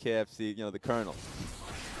for the KFC, you know, the Colonel.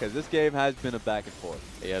 Because this game has been a back and forth.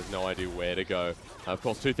 He has no idea where to go. Of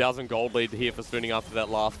course, 2,000 gold lead here for Suning after that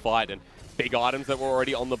last fight. And big items that were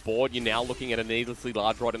already on the board. You're now looking at a needlessly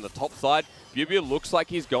large rod in the top side. Biubiu looks like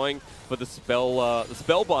he's going for the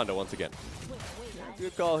Spellbinder once again.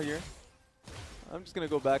 Good call here. I'm just going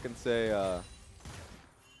to go back and say...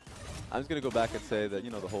 that, you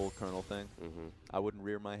know, the whole Colonel thing, I wouldn't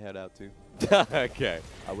rear my head out too. Okay.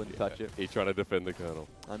 I wouldn't touch it. He's trying to defend the Colonel.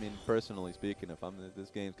 I mean, personally speaking, if this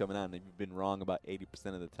game's coming out and you've been wrong about 80%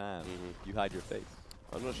 of the time, you hide your face.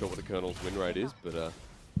 I'm not sure what the Colonel's win rate is, but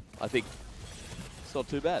I think it's not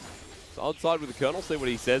too bad. So I'll side with the Colonel, see what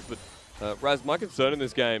he says, but Raz, my concern in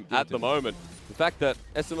this game at the moment, the fact that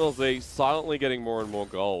Smlz silently getting more and more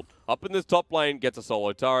gold. Up in this top lane, gets a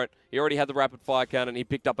solo turret. He already had the rapid fire cannon. He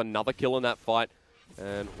picked up another kill in that fight.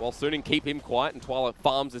 And while Suning keep him quiet and Twila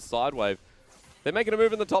farms his side wave, they're making a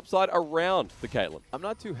move in the top side around the Caitlyn. I'm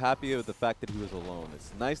not too happy with the fact that he was alone.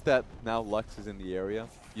 It's nice that now Lux is in the area.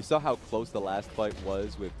 You saw how close the last fight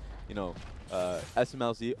was with, you know,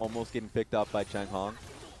 Smlz almost getting picked up by Chanhong.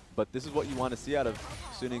 But this is what you want to see out of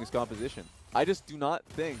Suning's composition. I just do not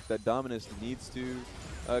think that Dominus needs to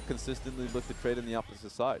consistently look to trade in the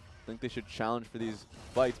opposite side. I think they should challenge for these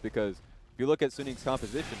fights because if you look at Suning's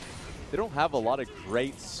composition, they don't have a lot of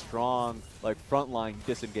great, strong, like frontline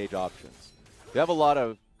disengage options. They have a lot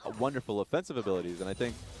of wonderful offensive abilities, and I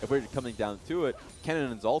think if we're coming down to it,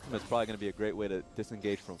 Cannon's ultimate is probably going to be a great way to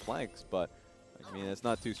disengage from flanks, but I mean, it's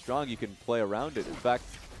not too strong. You can play around it. In fact,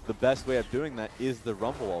 the best way of doing that is the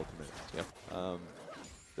Rumble ultimate. Yeah.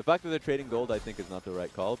 The fact that they're trading gold, I think, is not the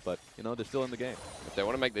right call, but, you know, they're still in the game. If they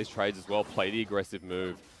want to make these trades as well, play the aggressive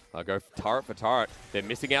move. Go turret for turret. They're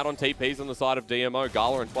missing out on TPs on the side of DMO.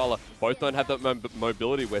 GALA and Twila both don't have that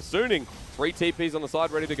mobility. We're Suning 3 TPs on the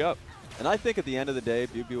side ready to go. And I think at the end of the day,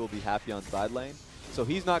 Biubiu will be happy on side lane. So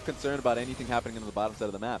he's not concerned about anything happening on the bottom side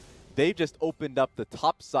of the map. They just opened up the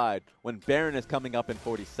top side when Baron is coming up in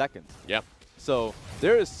 40 seconds. Yeah. So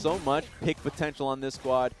there is so much pick potential on this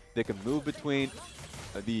squad. They can move between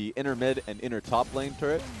the inner mid and inner top lane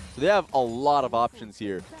turret. So they have a lot of options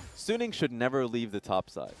here. Suning should never leave the top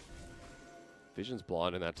side. Vision's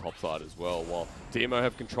blind in that top side as well. While DMO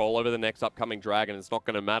have control over the next upcoming dragon, it's not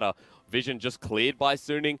going to matter. Vision just cleared by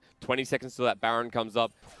Suning. 20 seconds till that Baron comes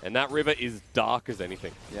up. And that river is dark as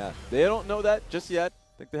anything. Yeah, they don't know that just yet.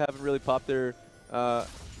 I think they haven't really popped their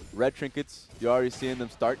red trinkets. You're already seeing them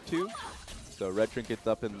start to. So red trinkets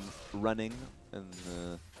up and running. And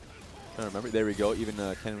Trying to remember. There we go. Even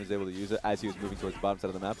Ken was able to use it as he was moving towards the bottom side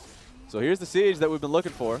of the map. So here's the siege that we've been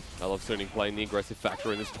looking for. I love Suning playing the aggressive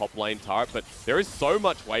factor in this top lane turret, but there is so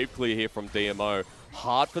much wave clear here from DMO.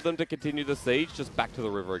 Hard for them to continue the siege, just back to the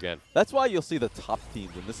river again. That's why you'll see the top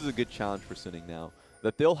teams, and this is a good challenge for Suning now,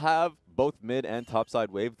 that they'll have both mid and top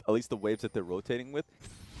side wave, at least the waves that they're rotating with,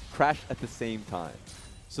 crash at the same time.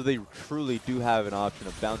 So they truly do have an option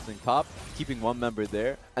of bouncing top, keeping one member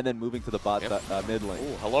there, and then moving to the bot mid lane.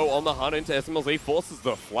 Ooh, hello on the hunt into Smlz, forces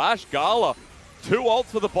the flash. GALA, 2 ults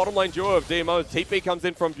for the bottom lane duo of DMO. TP comes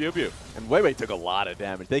in from Biubiu. And Weiwei took a lot of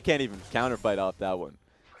damage. They can't even counterfight off that one.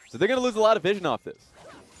 So they're going to lose a lot of vision off this.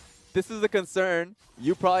 This is the concern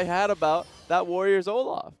you probably had about that Warriors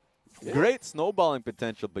Olaf. Yeah. Great snowballing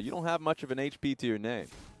potential, but you don't have much of an HP to your name.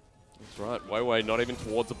 That's right. Weiwei not even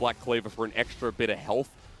towards the Black Cleaver for an extra bit of health.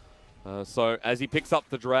 So as he picks up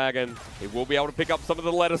the dragon, he will be able to pick up some of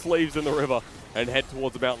the lettuce leaves in the river and head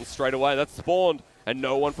towards the mountain straight away. That's spawned, and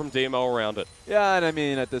no one from DMO around it. Yeah, and I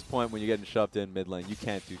mean, at this point, when you're getting shoved in mid lane, you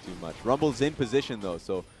can't do too much. Rumble's in position, though,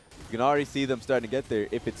 so you can already see them starting to get there.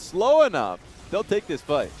 If it's slow enough, they'll take this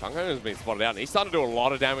fight. Chanhong has been spotted out, and he's starting to do a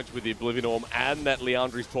lot of damage with the Oblivion Orb and that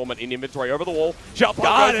Leandri's Torment in inventory over the wall.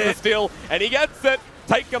 Xiaopeng goes for the steal, and he gets it.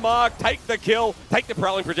 Take the mark, take the kill, take the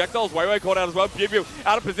prowling projectiles. Weiwei caught out as well. Biubiu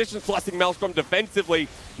out of position, slicing Maelstrom defensively.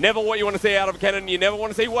 Never what you want to see out of Cannon. You never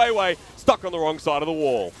want to see Weiwei stuck on the wrong side of the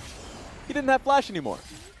wall. He didn't have Flash anymore.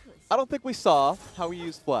 I don't think we saw how he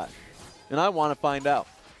used Flash, and I want to find out.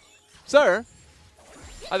 Sir?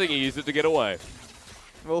 I think he used it to get away.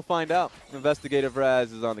 We'll find out. Investigative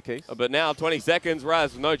Raz is on the case. But now, 20 seconds,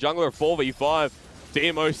 Raz, no jungler, 4v5.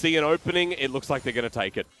 DMO see an opening, it looks like they're going to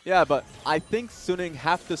take it. Yeah, but I think Suning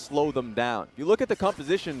have to slow them down. If you look at the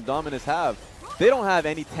composition Dominus have, they don't have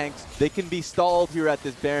any tanks. They can be stalled here at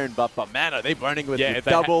this Baron buff, but man, are they burning with the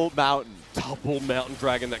double mountain. Double mountain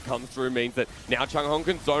dragon that comes through means that now Chanhong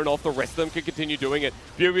can zone off, the rest of them can continue doing it.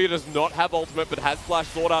 Biubiu does not have ultimate, but has flash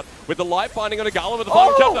SwordArt with the light binding on a GALA with the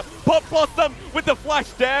final chapter. Pop Blossom with the flash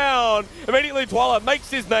down. Immediately Twila makes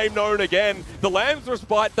his name known again. The Lambs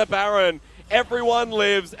respite the Baron. Everyone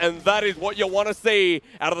lives, and that is what you want to see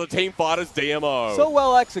out of the team fighters DMO. So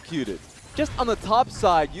well executed. Just on the top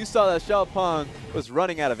side, you saw that Xiaopeng was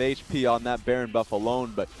running out of HP on that Baron buff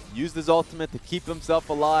alone, but used his ultimate to keep himself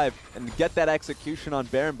alive and get that execution on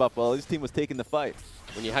Baron buff while his team was taking the fight.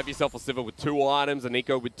 When you have yourself a Sivir with 2 items, and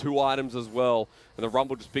Nico with 2 items as well, and the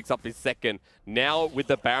Rumble just picks up his second. Now with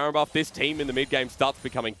the Baron buff, this team in the mid game starts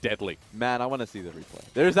becoming deadly. Man, I want to see the replay.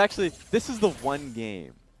 There's actually, this is the one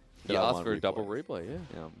game. You asked for a double replay,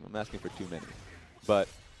 yeah. I'm asking for too many. But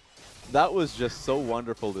that was just so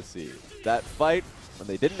wonderful to see. That fight, when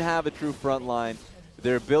they didn't have a true front line,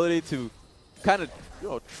 their ability to kind of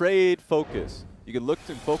trade focus. You can look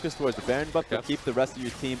and focus towards the Baron buff to keep the rest of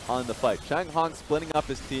your team on the fight. Chanhong splitting up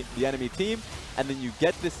his team, the enemy team, and then you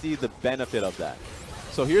get to see the benefit of that.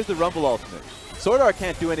 So here's the Rumble ultimate. SwordArt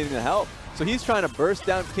can't do anything to help. So he's trying to burst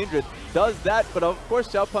down Kindred, does that, but of course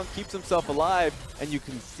Xiaopeng keeps himself alive, and you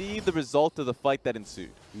can see the result of the fight that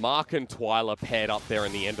ensued. Mark and Twila paired up there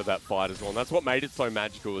in the end of that fight as well, and that's what made it so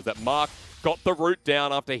magical, is that Mark got the root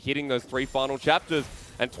down after hitting those 3 final chapters,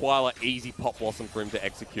 and Twila easy pop blossom for him to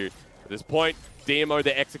execute. At this point, DMO,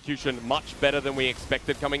 their execution much better than we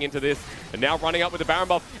expected coming into this. And now running up with the Baron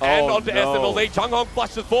buff and onto Smlz. Chanhong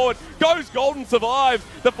flushes forward, goes Golden, survives.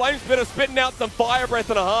 The Flame Spitter spitting out some fire breath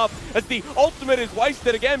and a half as the ultimate is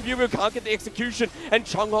wasted again. Biubiu can't get the execution, and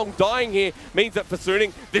Chanhong dying here means that for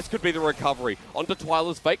Suning, this could be the recovery. Onto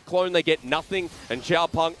Twila's fake clone, they get nothing, and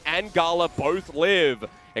Xiaopeng and GALA both live.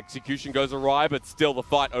 Execution goes awry, but still the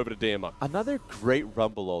fight over to DMO. Another great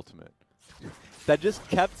Rumble ultimate that just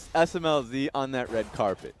kept Smlz on that red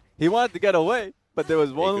carpet. He wanted to get away, but there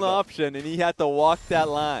was one option, and he had to walk that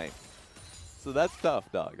line. So that's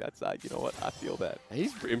tough, dog. That's, you know what, I feel that.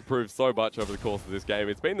 He's improved so much over the course of this game.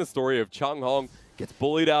 It's been the story of Chanhong gets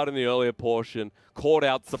bullied out in the earlier portion, caught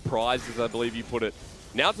out, surprised, as I believe you put it.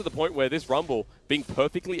 Now to the point where this Rumble being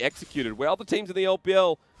perfectly executed, where other teams in the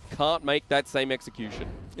LPL can't make that same execution.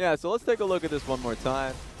 Yeah, so let's take a look at this one more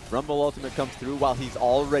time. Rumble ultimate comes through while he's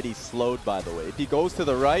already slowed, by the way. If he goes to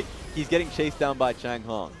the right, he's getting chased down by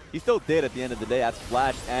Chanhong. He still did at the end of the day. That's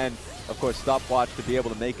flash and, of course, stopwatch to be able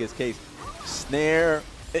to make his case. Snare,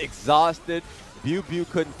 exhausted. Biubiu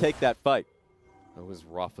couldn't take that fight. It was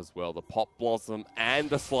rough as well. The Pop Blossom and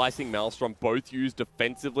the Slicing Maelstrom both used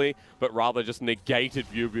defensively, but rather just negated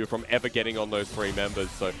Biubiu from ever getting on those 3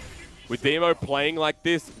 members. So with DMO playing like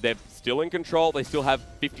this, they're still in control. They still have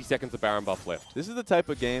 50 seconds of Baron buff left. This is the type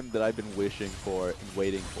of game that I've been wishing for and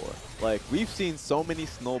waiting for. Like, we've seen so many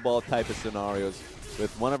snowball type of scenarios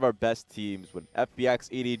with one of our best teams, with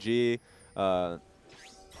FBX, EDG,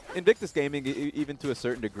 Invictus Gaming, even to a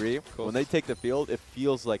certain degree, when they take the field, it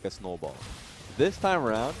feels like a snowball. This time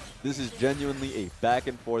around, this is genuinely a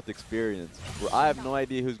back-and-forth experience where I have no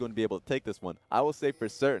idea who's going to be able to take this one. I will say for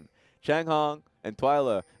certain, Chanhong and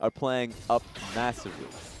Twila are playing up massively.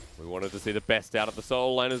 We wanted to see the best out of the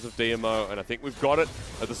solo laners of DMO, and I think we've got it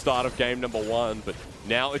at the start of game number 1, but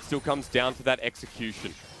now it still comes down to that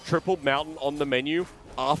execution. Triple Mountain on the menu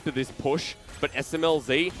after this push, but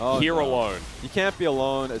Smlz here alone. You can't be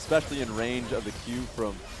alone, especially in range of the Q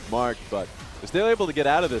from Mark, but if they're able to get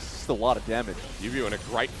out of this, it's just a lot of damage. Biubiu in a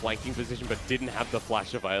great flanking position, but didn't have the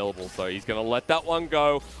flash available, so he's going to let that one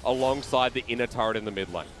go alongside the inner turret in the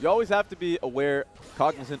mid lane. You always have to be aware,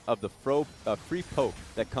 cognizant of the free poke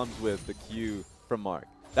that comes with the Q from Mark.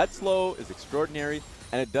 That slow is extraordinary,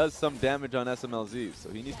 and it does some damage on Smlz, so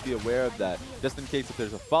he needs to be aware of that, just in case if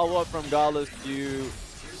there's a follow-up from GALA's Q.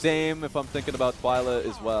 Same if I'm thinking about Twila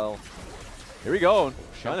as well. Here we go,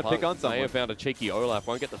 trying to pick on someone. May have found a cheeky Olaf,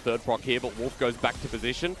 won't get the third proc here, but Wolf goes back to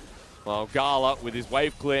position. While GALA, with his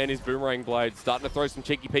wave clear and his boomerang blade, starting to throw some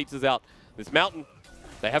cheeky pizzas out. This mountain,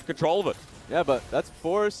 they have control of it. Yeah, but that's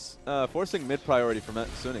forcing mid-priority from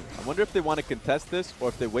Suning. I wonder if they want to contest this, or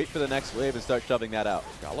if they wait for the next wave and start shoving that out.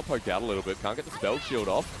 GALA poked out a little bit, can't get the spell shield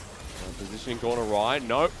off. Positioning corner right,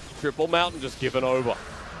 nope. Triple Mountain just given over.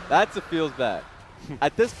 That's a feels bad.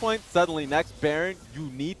 At this point, suddenly, next Baron, you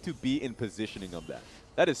need to be in positioning of that.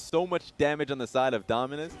 That is so much damage on the side of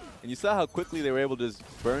Dominus, and you saw how quickly they were able to just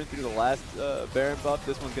burn through the last Baron buff.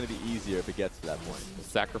 This one's going to be easier if it gets to that point.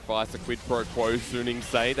 Sacrifice a quid pro quo, Suning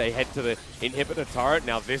say. They head to the inhibitor turret.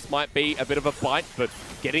 Now this might be a bit of a bite, but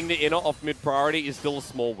getting the inner off mid-priority is still a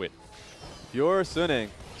small win. If you're Suning,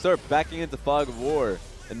 start backing into Fog of War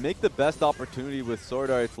and make the best opportunity with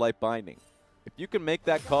SwordArt's Light Binding. If you can make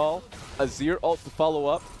that call, a Zir ult to follow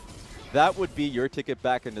up, that would be your ticket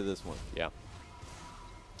back into this one. Yeah.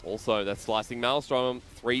 Also, that Slicing Maelstrom,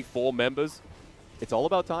 3-4 members. It's all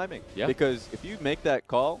about timing. Yeah. Because if you make that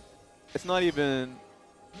call, it's not even,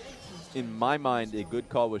 in my mind, a good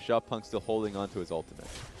call with Xiaopeng still holding on to his ultimate.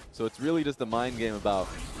 So it's really just a mind game about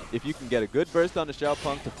if you can get a good burst onto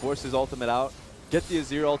Xiaopeng to force his ultimate out, get the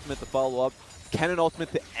Azir ultimate to follow up, Cannon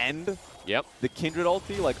ultimate to end the Kindred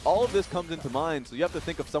ulti, like all of this comes into mind, so you have to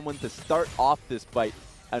think of someone to start off this fight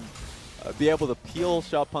and be able to peel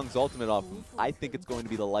Xiaopeng's ultimate off him. I think it's going to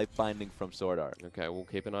be the life binding from SwordArt. Okay, we'll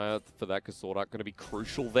keep an eye out for that because SwordArt going to be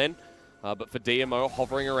crucial then. But for DMO,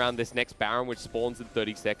 hovering around this next Baron, which spawns in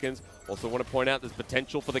 30 seconds. Also want to point out there's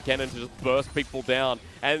potential for the cannon to just burst people down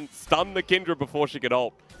and stun the Kindred before she could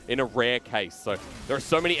ult in a rare case. So there are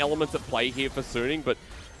so many elements at play here for Suning, but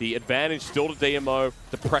the advantage still to DMO,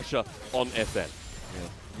 the pressure on SN. Yeah. You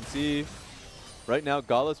can see right now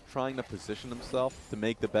GALA's trying to position himself to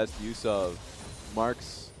make the best use of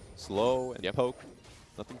Mark's slow and poke.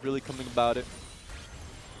 Nothing's really coming about it.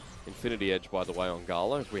 Infinity Edge, by the way, on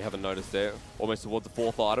GALA, if we haven't noticed there, almost towards the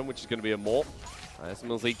 4th item, which is going to be a Morph.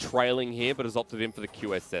 Smlz trailing here, but has opted in for the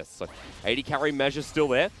QSS. So 80 carry measure still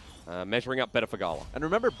there. Measuring up better for GALA. And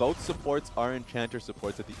remember, both supports are Enchanter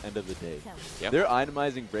supports at the end of the day. Yep. Their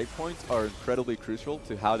itemizing breakpoints are incredibly crucial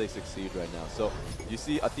to how they succeed right now. So you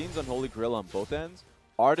see Athene's Unholy Grill on both ends.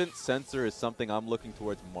 Ardent Sensor is something I'm looking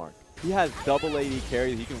towards Mark. He has double AD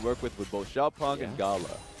carry that he can work with both Xiaopeng and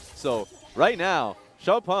GALA. So right now,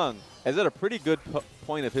 Xiaopeng is at a pretty good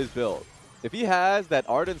point of his build. If he has that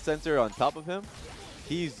Ardent Sensor on top of him,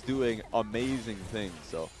 he's doing amazing things.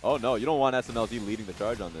 So, oh no, you don't want Smlz leading the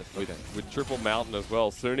charge on this. With Triple Mountain as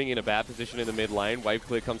well. Suning in a bad position in the mid lane. Wave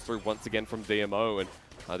clear comes through once again from DMO.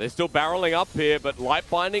 And they're still barreling up here, but Light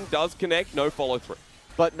Binding does connect. No follow through.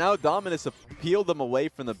 But now Dominus have peeled them away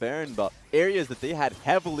from the Baron buff, areas that they had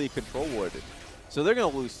heavily control warded. So they're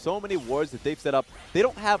going to lose so many wards that they've set up. They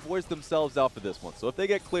don't have wards themselves out for this one. So if they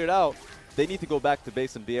get cleared out, they need to go back to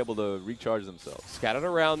base and be able to recharge themselves. Scattered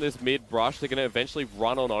around this mid brush, they're going to eventually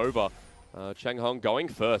run on over. Chanhong going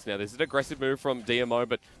first. Now, this is an aggressive move from DMO,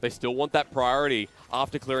 but they still want that priority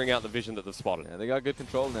after clearing out the vision that they've spotted. Yeah, they got good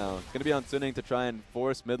control now. It's going to be on Suning to try and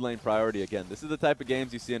force mid lane priority again. This is the type of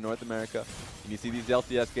games you see in North America. And you see these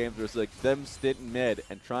LCS games where it's like them sitting mid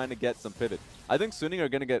and trying to get some pivot. I think Suning are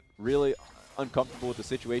going to get really uncomfortable with the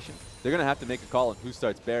situation. They're going to have to make a call on who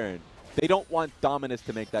starts Baron. They don't want Dominus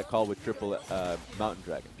to make that call with triple Mountain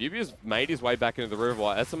Dragon. Biubiu's made his way back into the river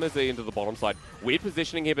while Smlz into the bottom side. Weird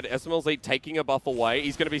positioning here, but Smlz taking a buff away.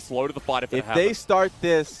 He's going to be slow to the fight if it happens. If they start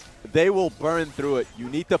this, they will burn through it. You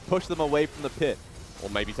need to push them away from the pit. Or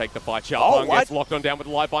maybe take the fight. Xiaopeng gets locked on down with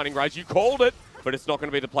the Light Binding Rage. You called it, but it's not going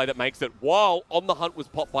to be the play that makes it. While On the Hunt was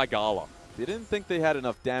popped by GALA. They didn't think they had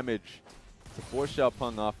enough damage to force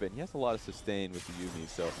Xiaopeng off it. And he has a lot of sustain with the Yumi,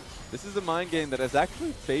 so this is a mind game that is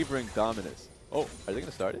actually favoring Dominus. Oh, are they going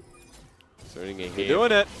to start it? Turning a hit. They're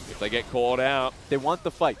doing it. If they get caught out. They want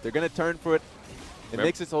the fight. They're going to turn for it. It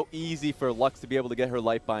makes it so easy for Lux to be able to get her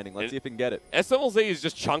life binding. Let's see if we can get it. SMLZ is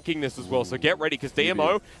just chunking this as well, so get ready, because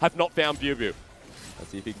DMO have not found Biubiu.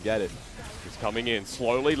 Let's see if he can get it. He's coming in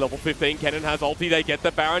slowly. Level 15, Kennen has ulti. They get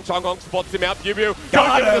the Baron. Chanhong spots him out. Biubiu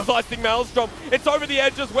goes into the slicing Maelstrom. It's over the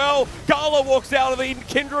edge as well. GALA walks out of the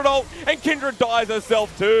Kindred ult, and Kindred dies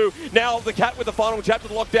herself too. Now the cat with the final chapter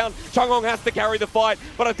lockdown. Chanhong has to carry the fight,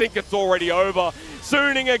 but I think it's already over.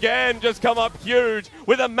 Suning again just come up huge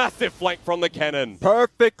with a massive flank from the Kennen.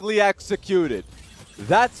 Perfectly executed.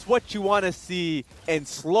 That's what you want to see in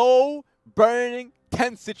slow, burning,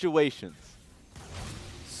 tense situations.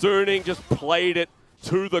 Suning just played it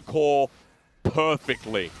to the core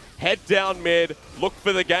perfectly. Head down mid, look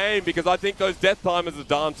for the game, because I think those death timers are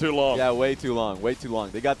done too long. Yeah, way too long, way too long.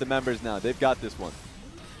 They got the members now. They've got this one.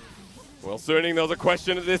 Well, Suning, there was a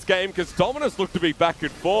question of this game because Dominus looked to be back in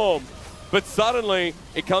form, but suddenly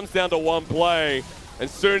it comes down to one play, and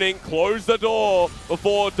Suning closed the door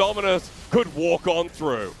before Dominus could walk on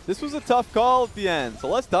through. This was a tough call at the end, so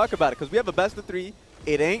let's talk about it, because we have a best of 3.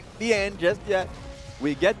 It ain't the end just yet.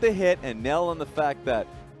 We get the hit and nail on the fact that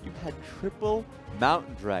you had triple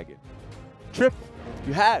Mountain Dragon. Triple.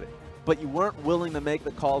 You had it. But you weren't willing to make the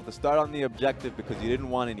call to start on the objective because you didn't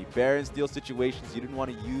want any Baron steal situations. You didn't want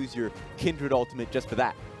to use your Kindred ultimate just for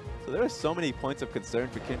that. So there are so many points of concern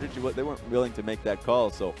for Kindred. They weren't willing to make that call,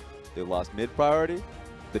 so they lost mid priority.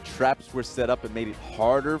 The traps were set up and made it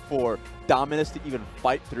harder for Dominus to even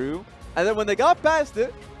fight through. And then when they got past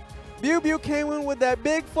it, Biubiu came in with that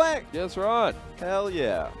big flank. That's right. Hell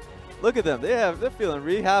yeah. Look at them. They're feeling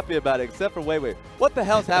really happy about it, except for Weiwei. What the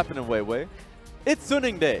hell's happening, Weiwei? It's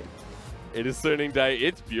Suning Day. It is Suning Day.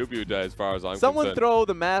 It's Biubiu Day as far as I'm concerned. Someone throw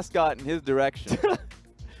the mascot in his direction.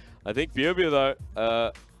 I think Biubiu,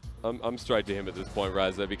 though, I'm straight to him at this point,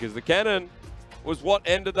 Razzo, because the cannon was what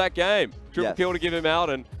ended that game. Triple kill to give him out,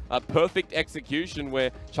 and a perfect execution where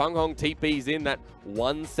Chanhong TP's in that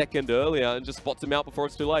 1 second earlier and just spots him out before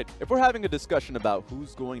it's too late. If we're having a discussion about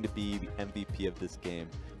who's going to be the MVP of this game,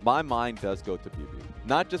 my mind does go to Biubiu.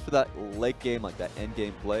 Not just for that late game, like that end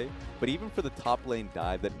game play, but even for the top lane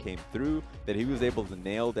dive that came through, that he was able to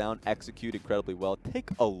nail down, execute incredibly well. Take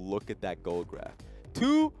a look at that goal graph.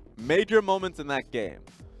 2 major moments in that game.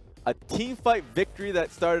 A team fight victory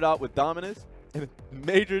that started out with Dominus, and a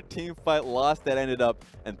major team fight loss that ended up,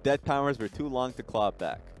 and death timers were too long to claw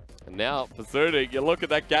back. And now, for Suning, you look at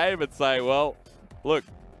that game and say, well, look,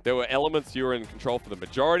 there were elements you were in control for the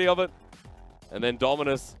majority of it, and then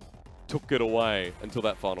Dominus took it away until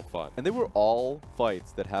that final fight. And they were all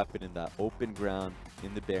fights that happened in that open ground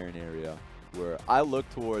in the Baron area, where I look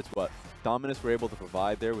towards what Dominus were able to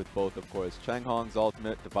provide there with both, of course, Changhong's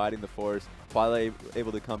ultimate, dividing the force, Twila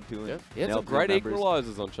able to come to and he had some great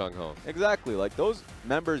equalizers on Chanhong. Exactly. Like, those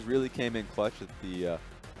members really came in clutch at the,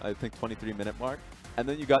 I think, 23-minute mark. And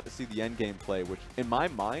then you got to see the end game play, which, in my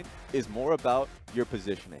mind, is more about your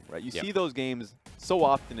positioning, right? You see those games so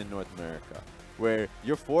often in North America, where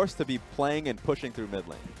you're forced to be playing and pushing through mid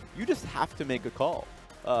lane. You just have to make a call.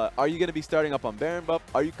 Are you going to be starting up on Baron buff?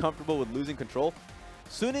 Are you comfortable with losing control?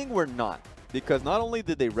 Suning were not, because not only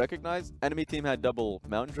did they recognize enemy team had double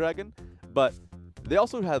Mountain Dragon, but they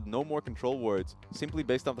also had no more control wards simply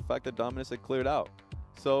based on the fact that Dominus had cleared out.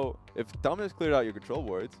 So if Dominus cleared out your control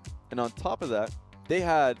wards, and on top of that, they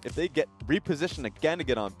had, if they get repositioned again to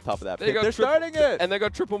get on top of that, they're starting it! And they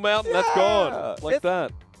got triple Mountain, that's gone. Like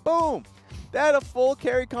that. Boom! They had a full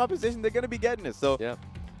carry composition, they're going to be getting it. So,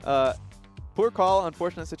 poor call,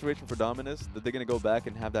 unfortunate situation for Dominus, that they're going to go back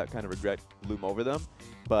and have that kind of regret loom over them.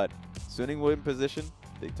 But Suning were in position,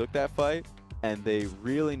 they took that fight, and they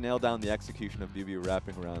really nailed down the execution of Biubiu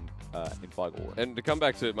wrapping around in Fog War. And to come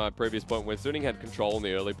back to my previous point, where Suning had control in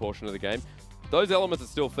the early portion of the game, those elements are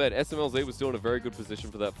still fed. SMLZ was still in a very good position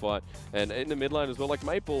for that fight. And in the mid lane as well, like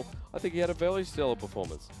Maple, I think he had a very stellar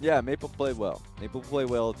performance. Yeah, Maple played well. Maple played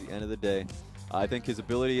well at the end of the day. I think his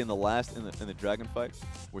ability in the last, in the Dragon fight,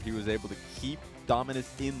 where he was able to keep Dominus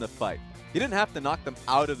in the fight. He didn't have to knock them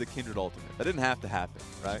out of the Kindred ultimate. That didn't have to happen,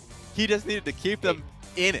 right? He just needed to keep them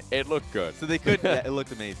in it. It looked good. So they couldn't, it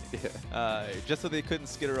looked amazing. Just so they couldn't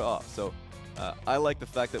skitter off. So I like the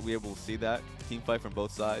fact that we were able to see that team fight from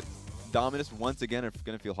both sides. Dominus, once again, are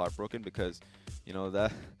going to feel heartbroken because You know,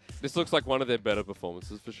 that This looks like one of their better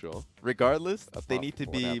performances for sure. regardless, they Apart need to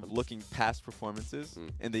from what be happened. looking past performances,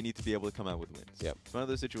 and they need to be able to come out with wins. Yep. It's one of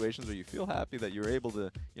those situations where you feel happy that you're able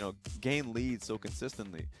to, you know, gain leads so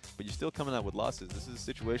consistently, but you're still coming out with losses. This is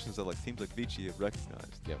situations that like teams like Vici have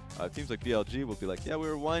recognized. Yep. Teams like BLG will be like, yeah, we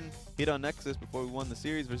were one hit on Nexus before we won the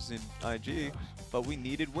series versus in IG, but we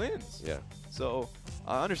needed wins. Yeah. So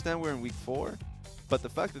I understand we're in week 4, but the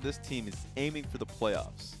fact that this team is aiming for the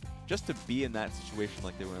playoffs, just to be in that situation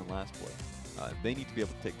like they were in last play, they need to be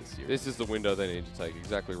able to take this serious. This is the window they need to take,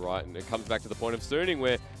 exactly right. And it comes back to the point of Sooning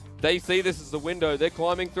where they see this as the window, they're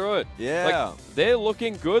climbing through it. Yeah. Like, they're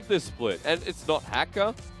looking good this split. And it's not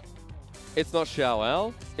Hacker, it's not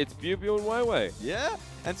Xiaopeng, it's Biubiu and Weiwei. Yeah.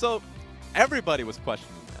 And so everybody was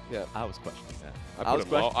questioning that. Yeah. I was questioning that.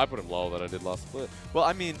 I put him lower than I did last split. Well,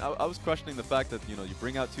 I mean, I was questioning the fact that, you know, you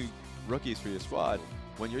bring out 2 rookies for your squad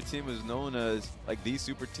when your team is known as like the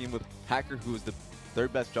super team with Hacker, who was the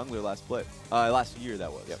 3rd best jungler last year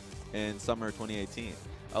that was, in summer 2018.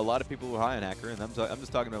 A lot of people were high on Hacker, and I'm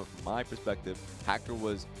just talking about from my perspective. Hacker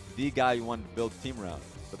was the guy you wanted to build a team around,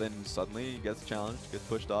 but then suddenly he gets challenged, gets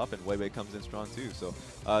pushed off, and Weiwei comes in strong too. So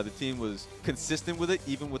the team was consistent with it,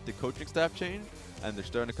 even with the coaching staff change, and they're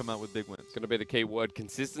starting to come out with big wins. It's going to be the key word,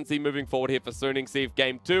 consistency moving forward here for Sooning. See if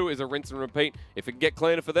game 2 is a rinse and repeat. If it can get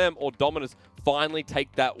cleaner for them, or Dominus finally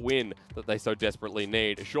take that win that they so desperately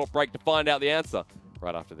need. A short break to find out the answer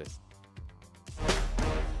right after this.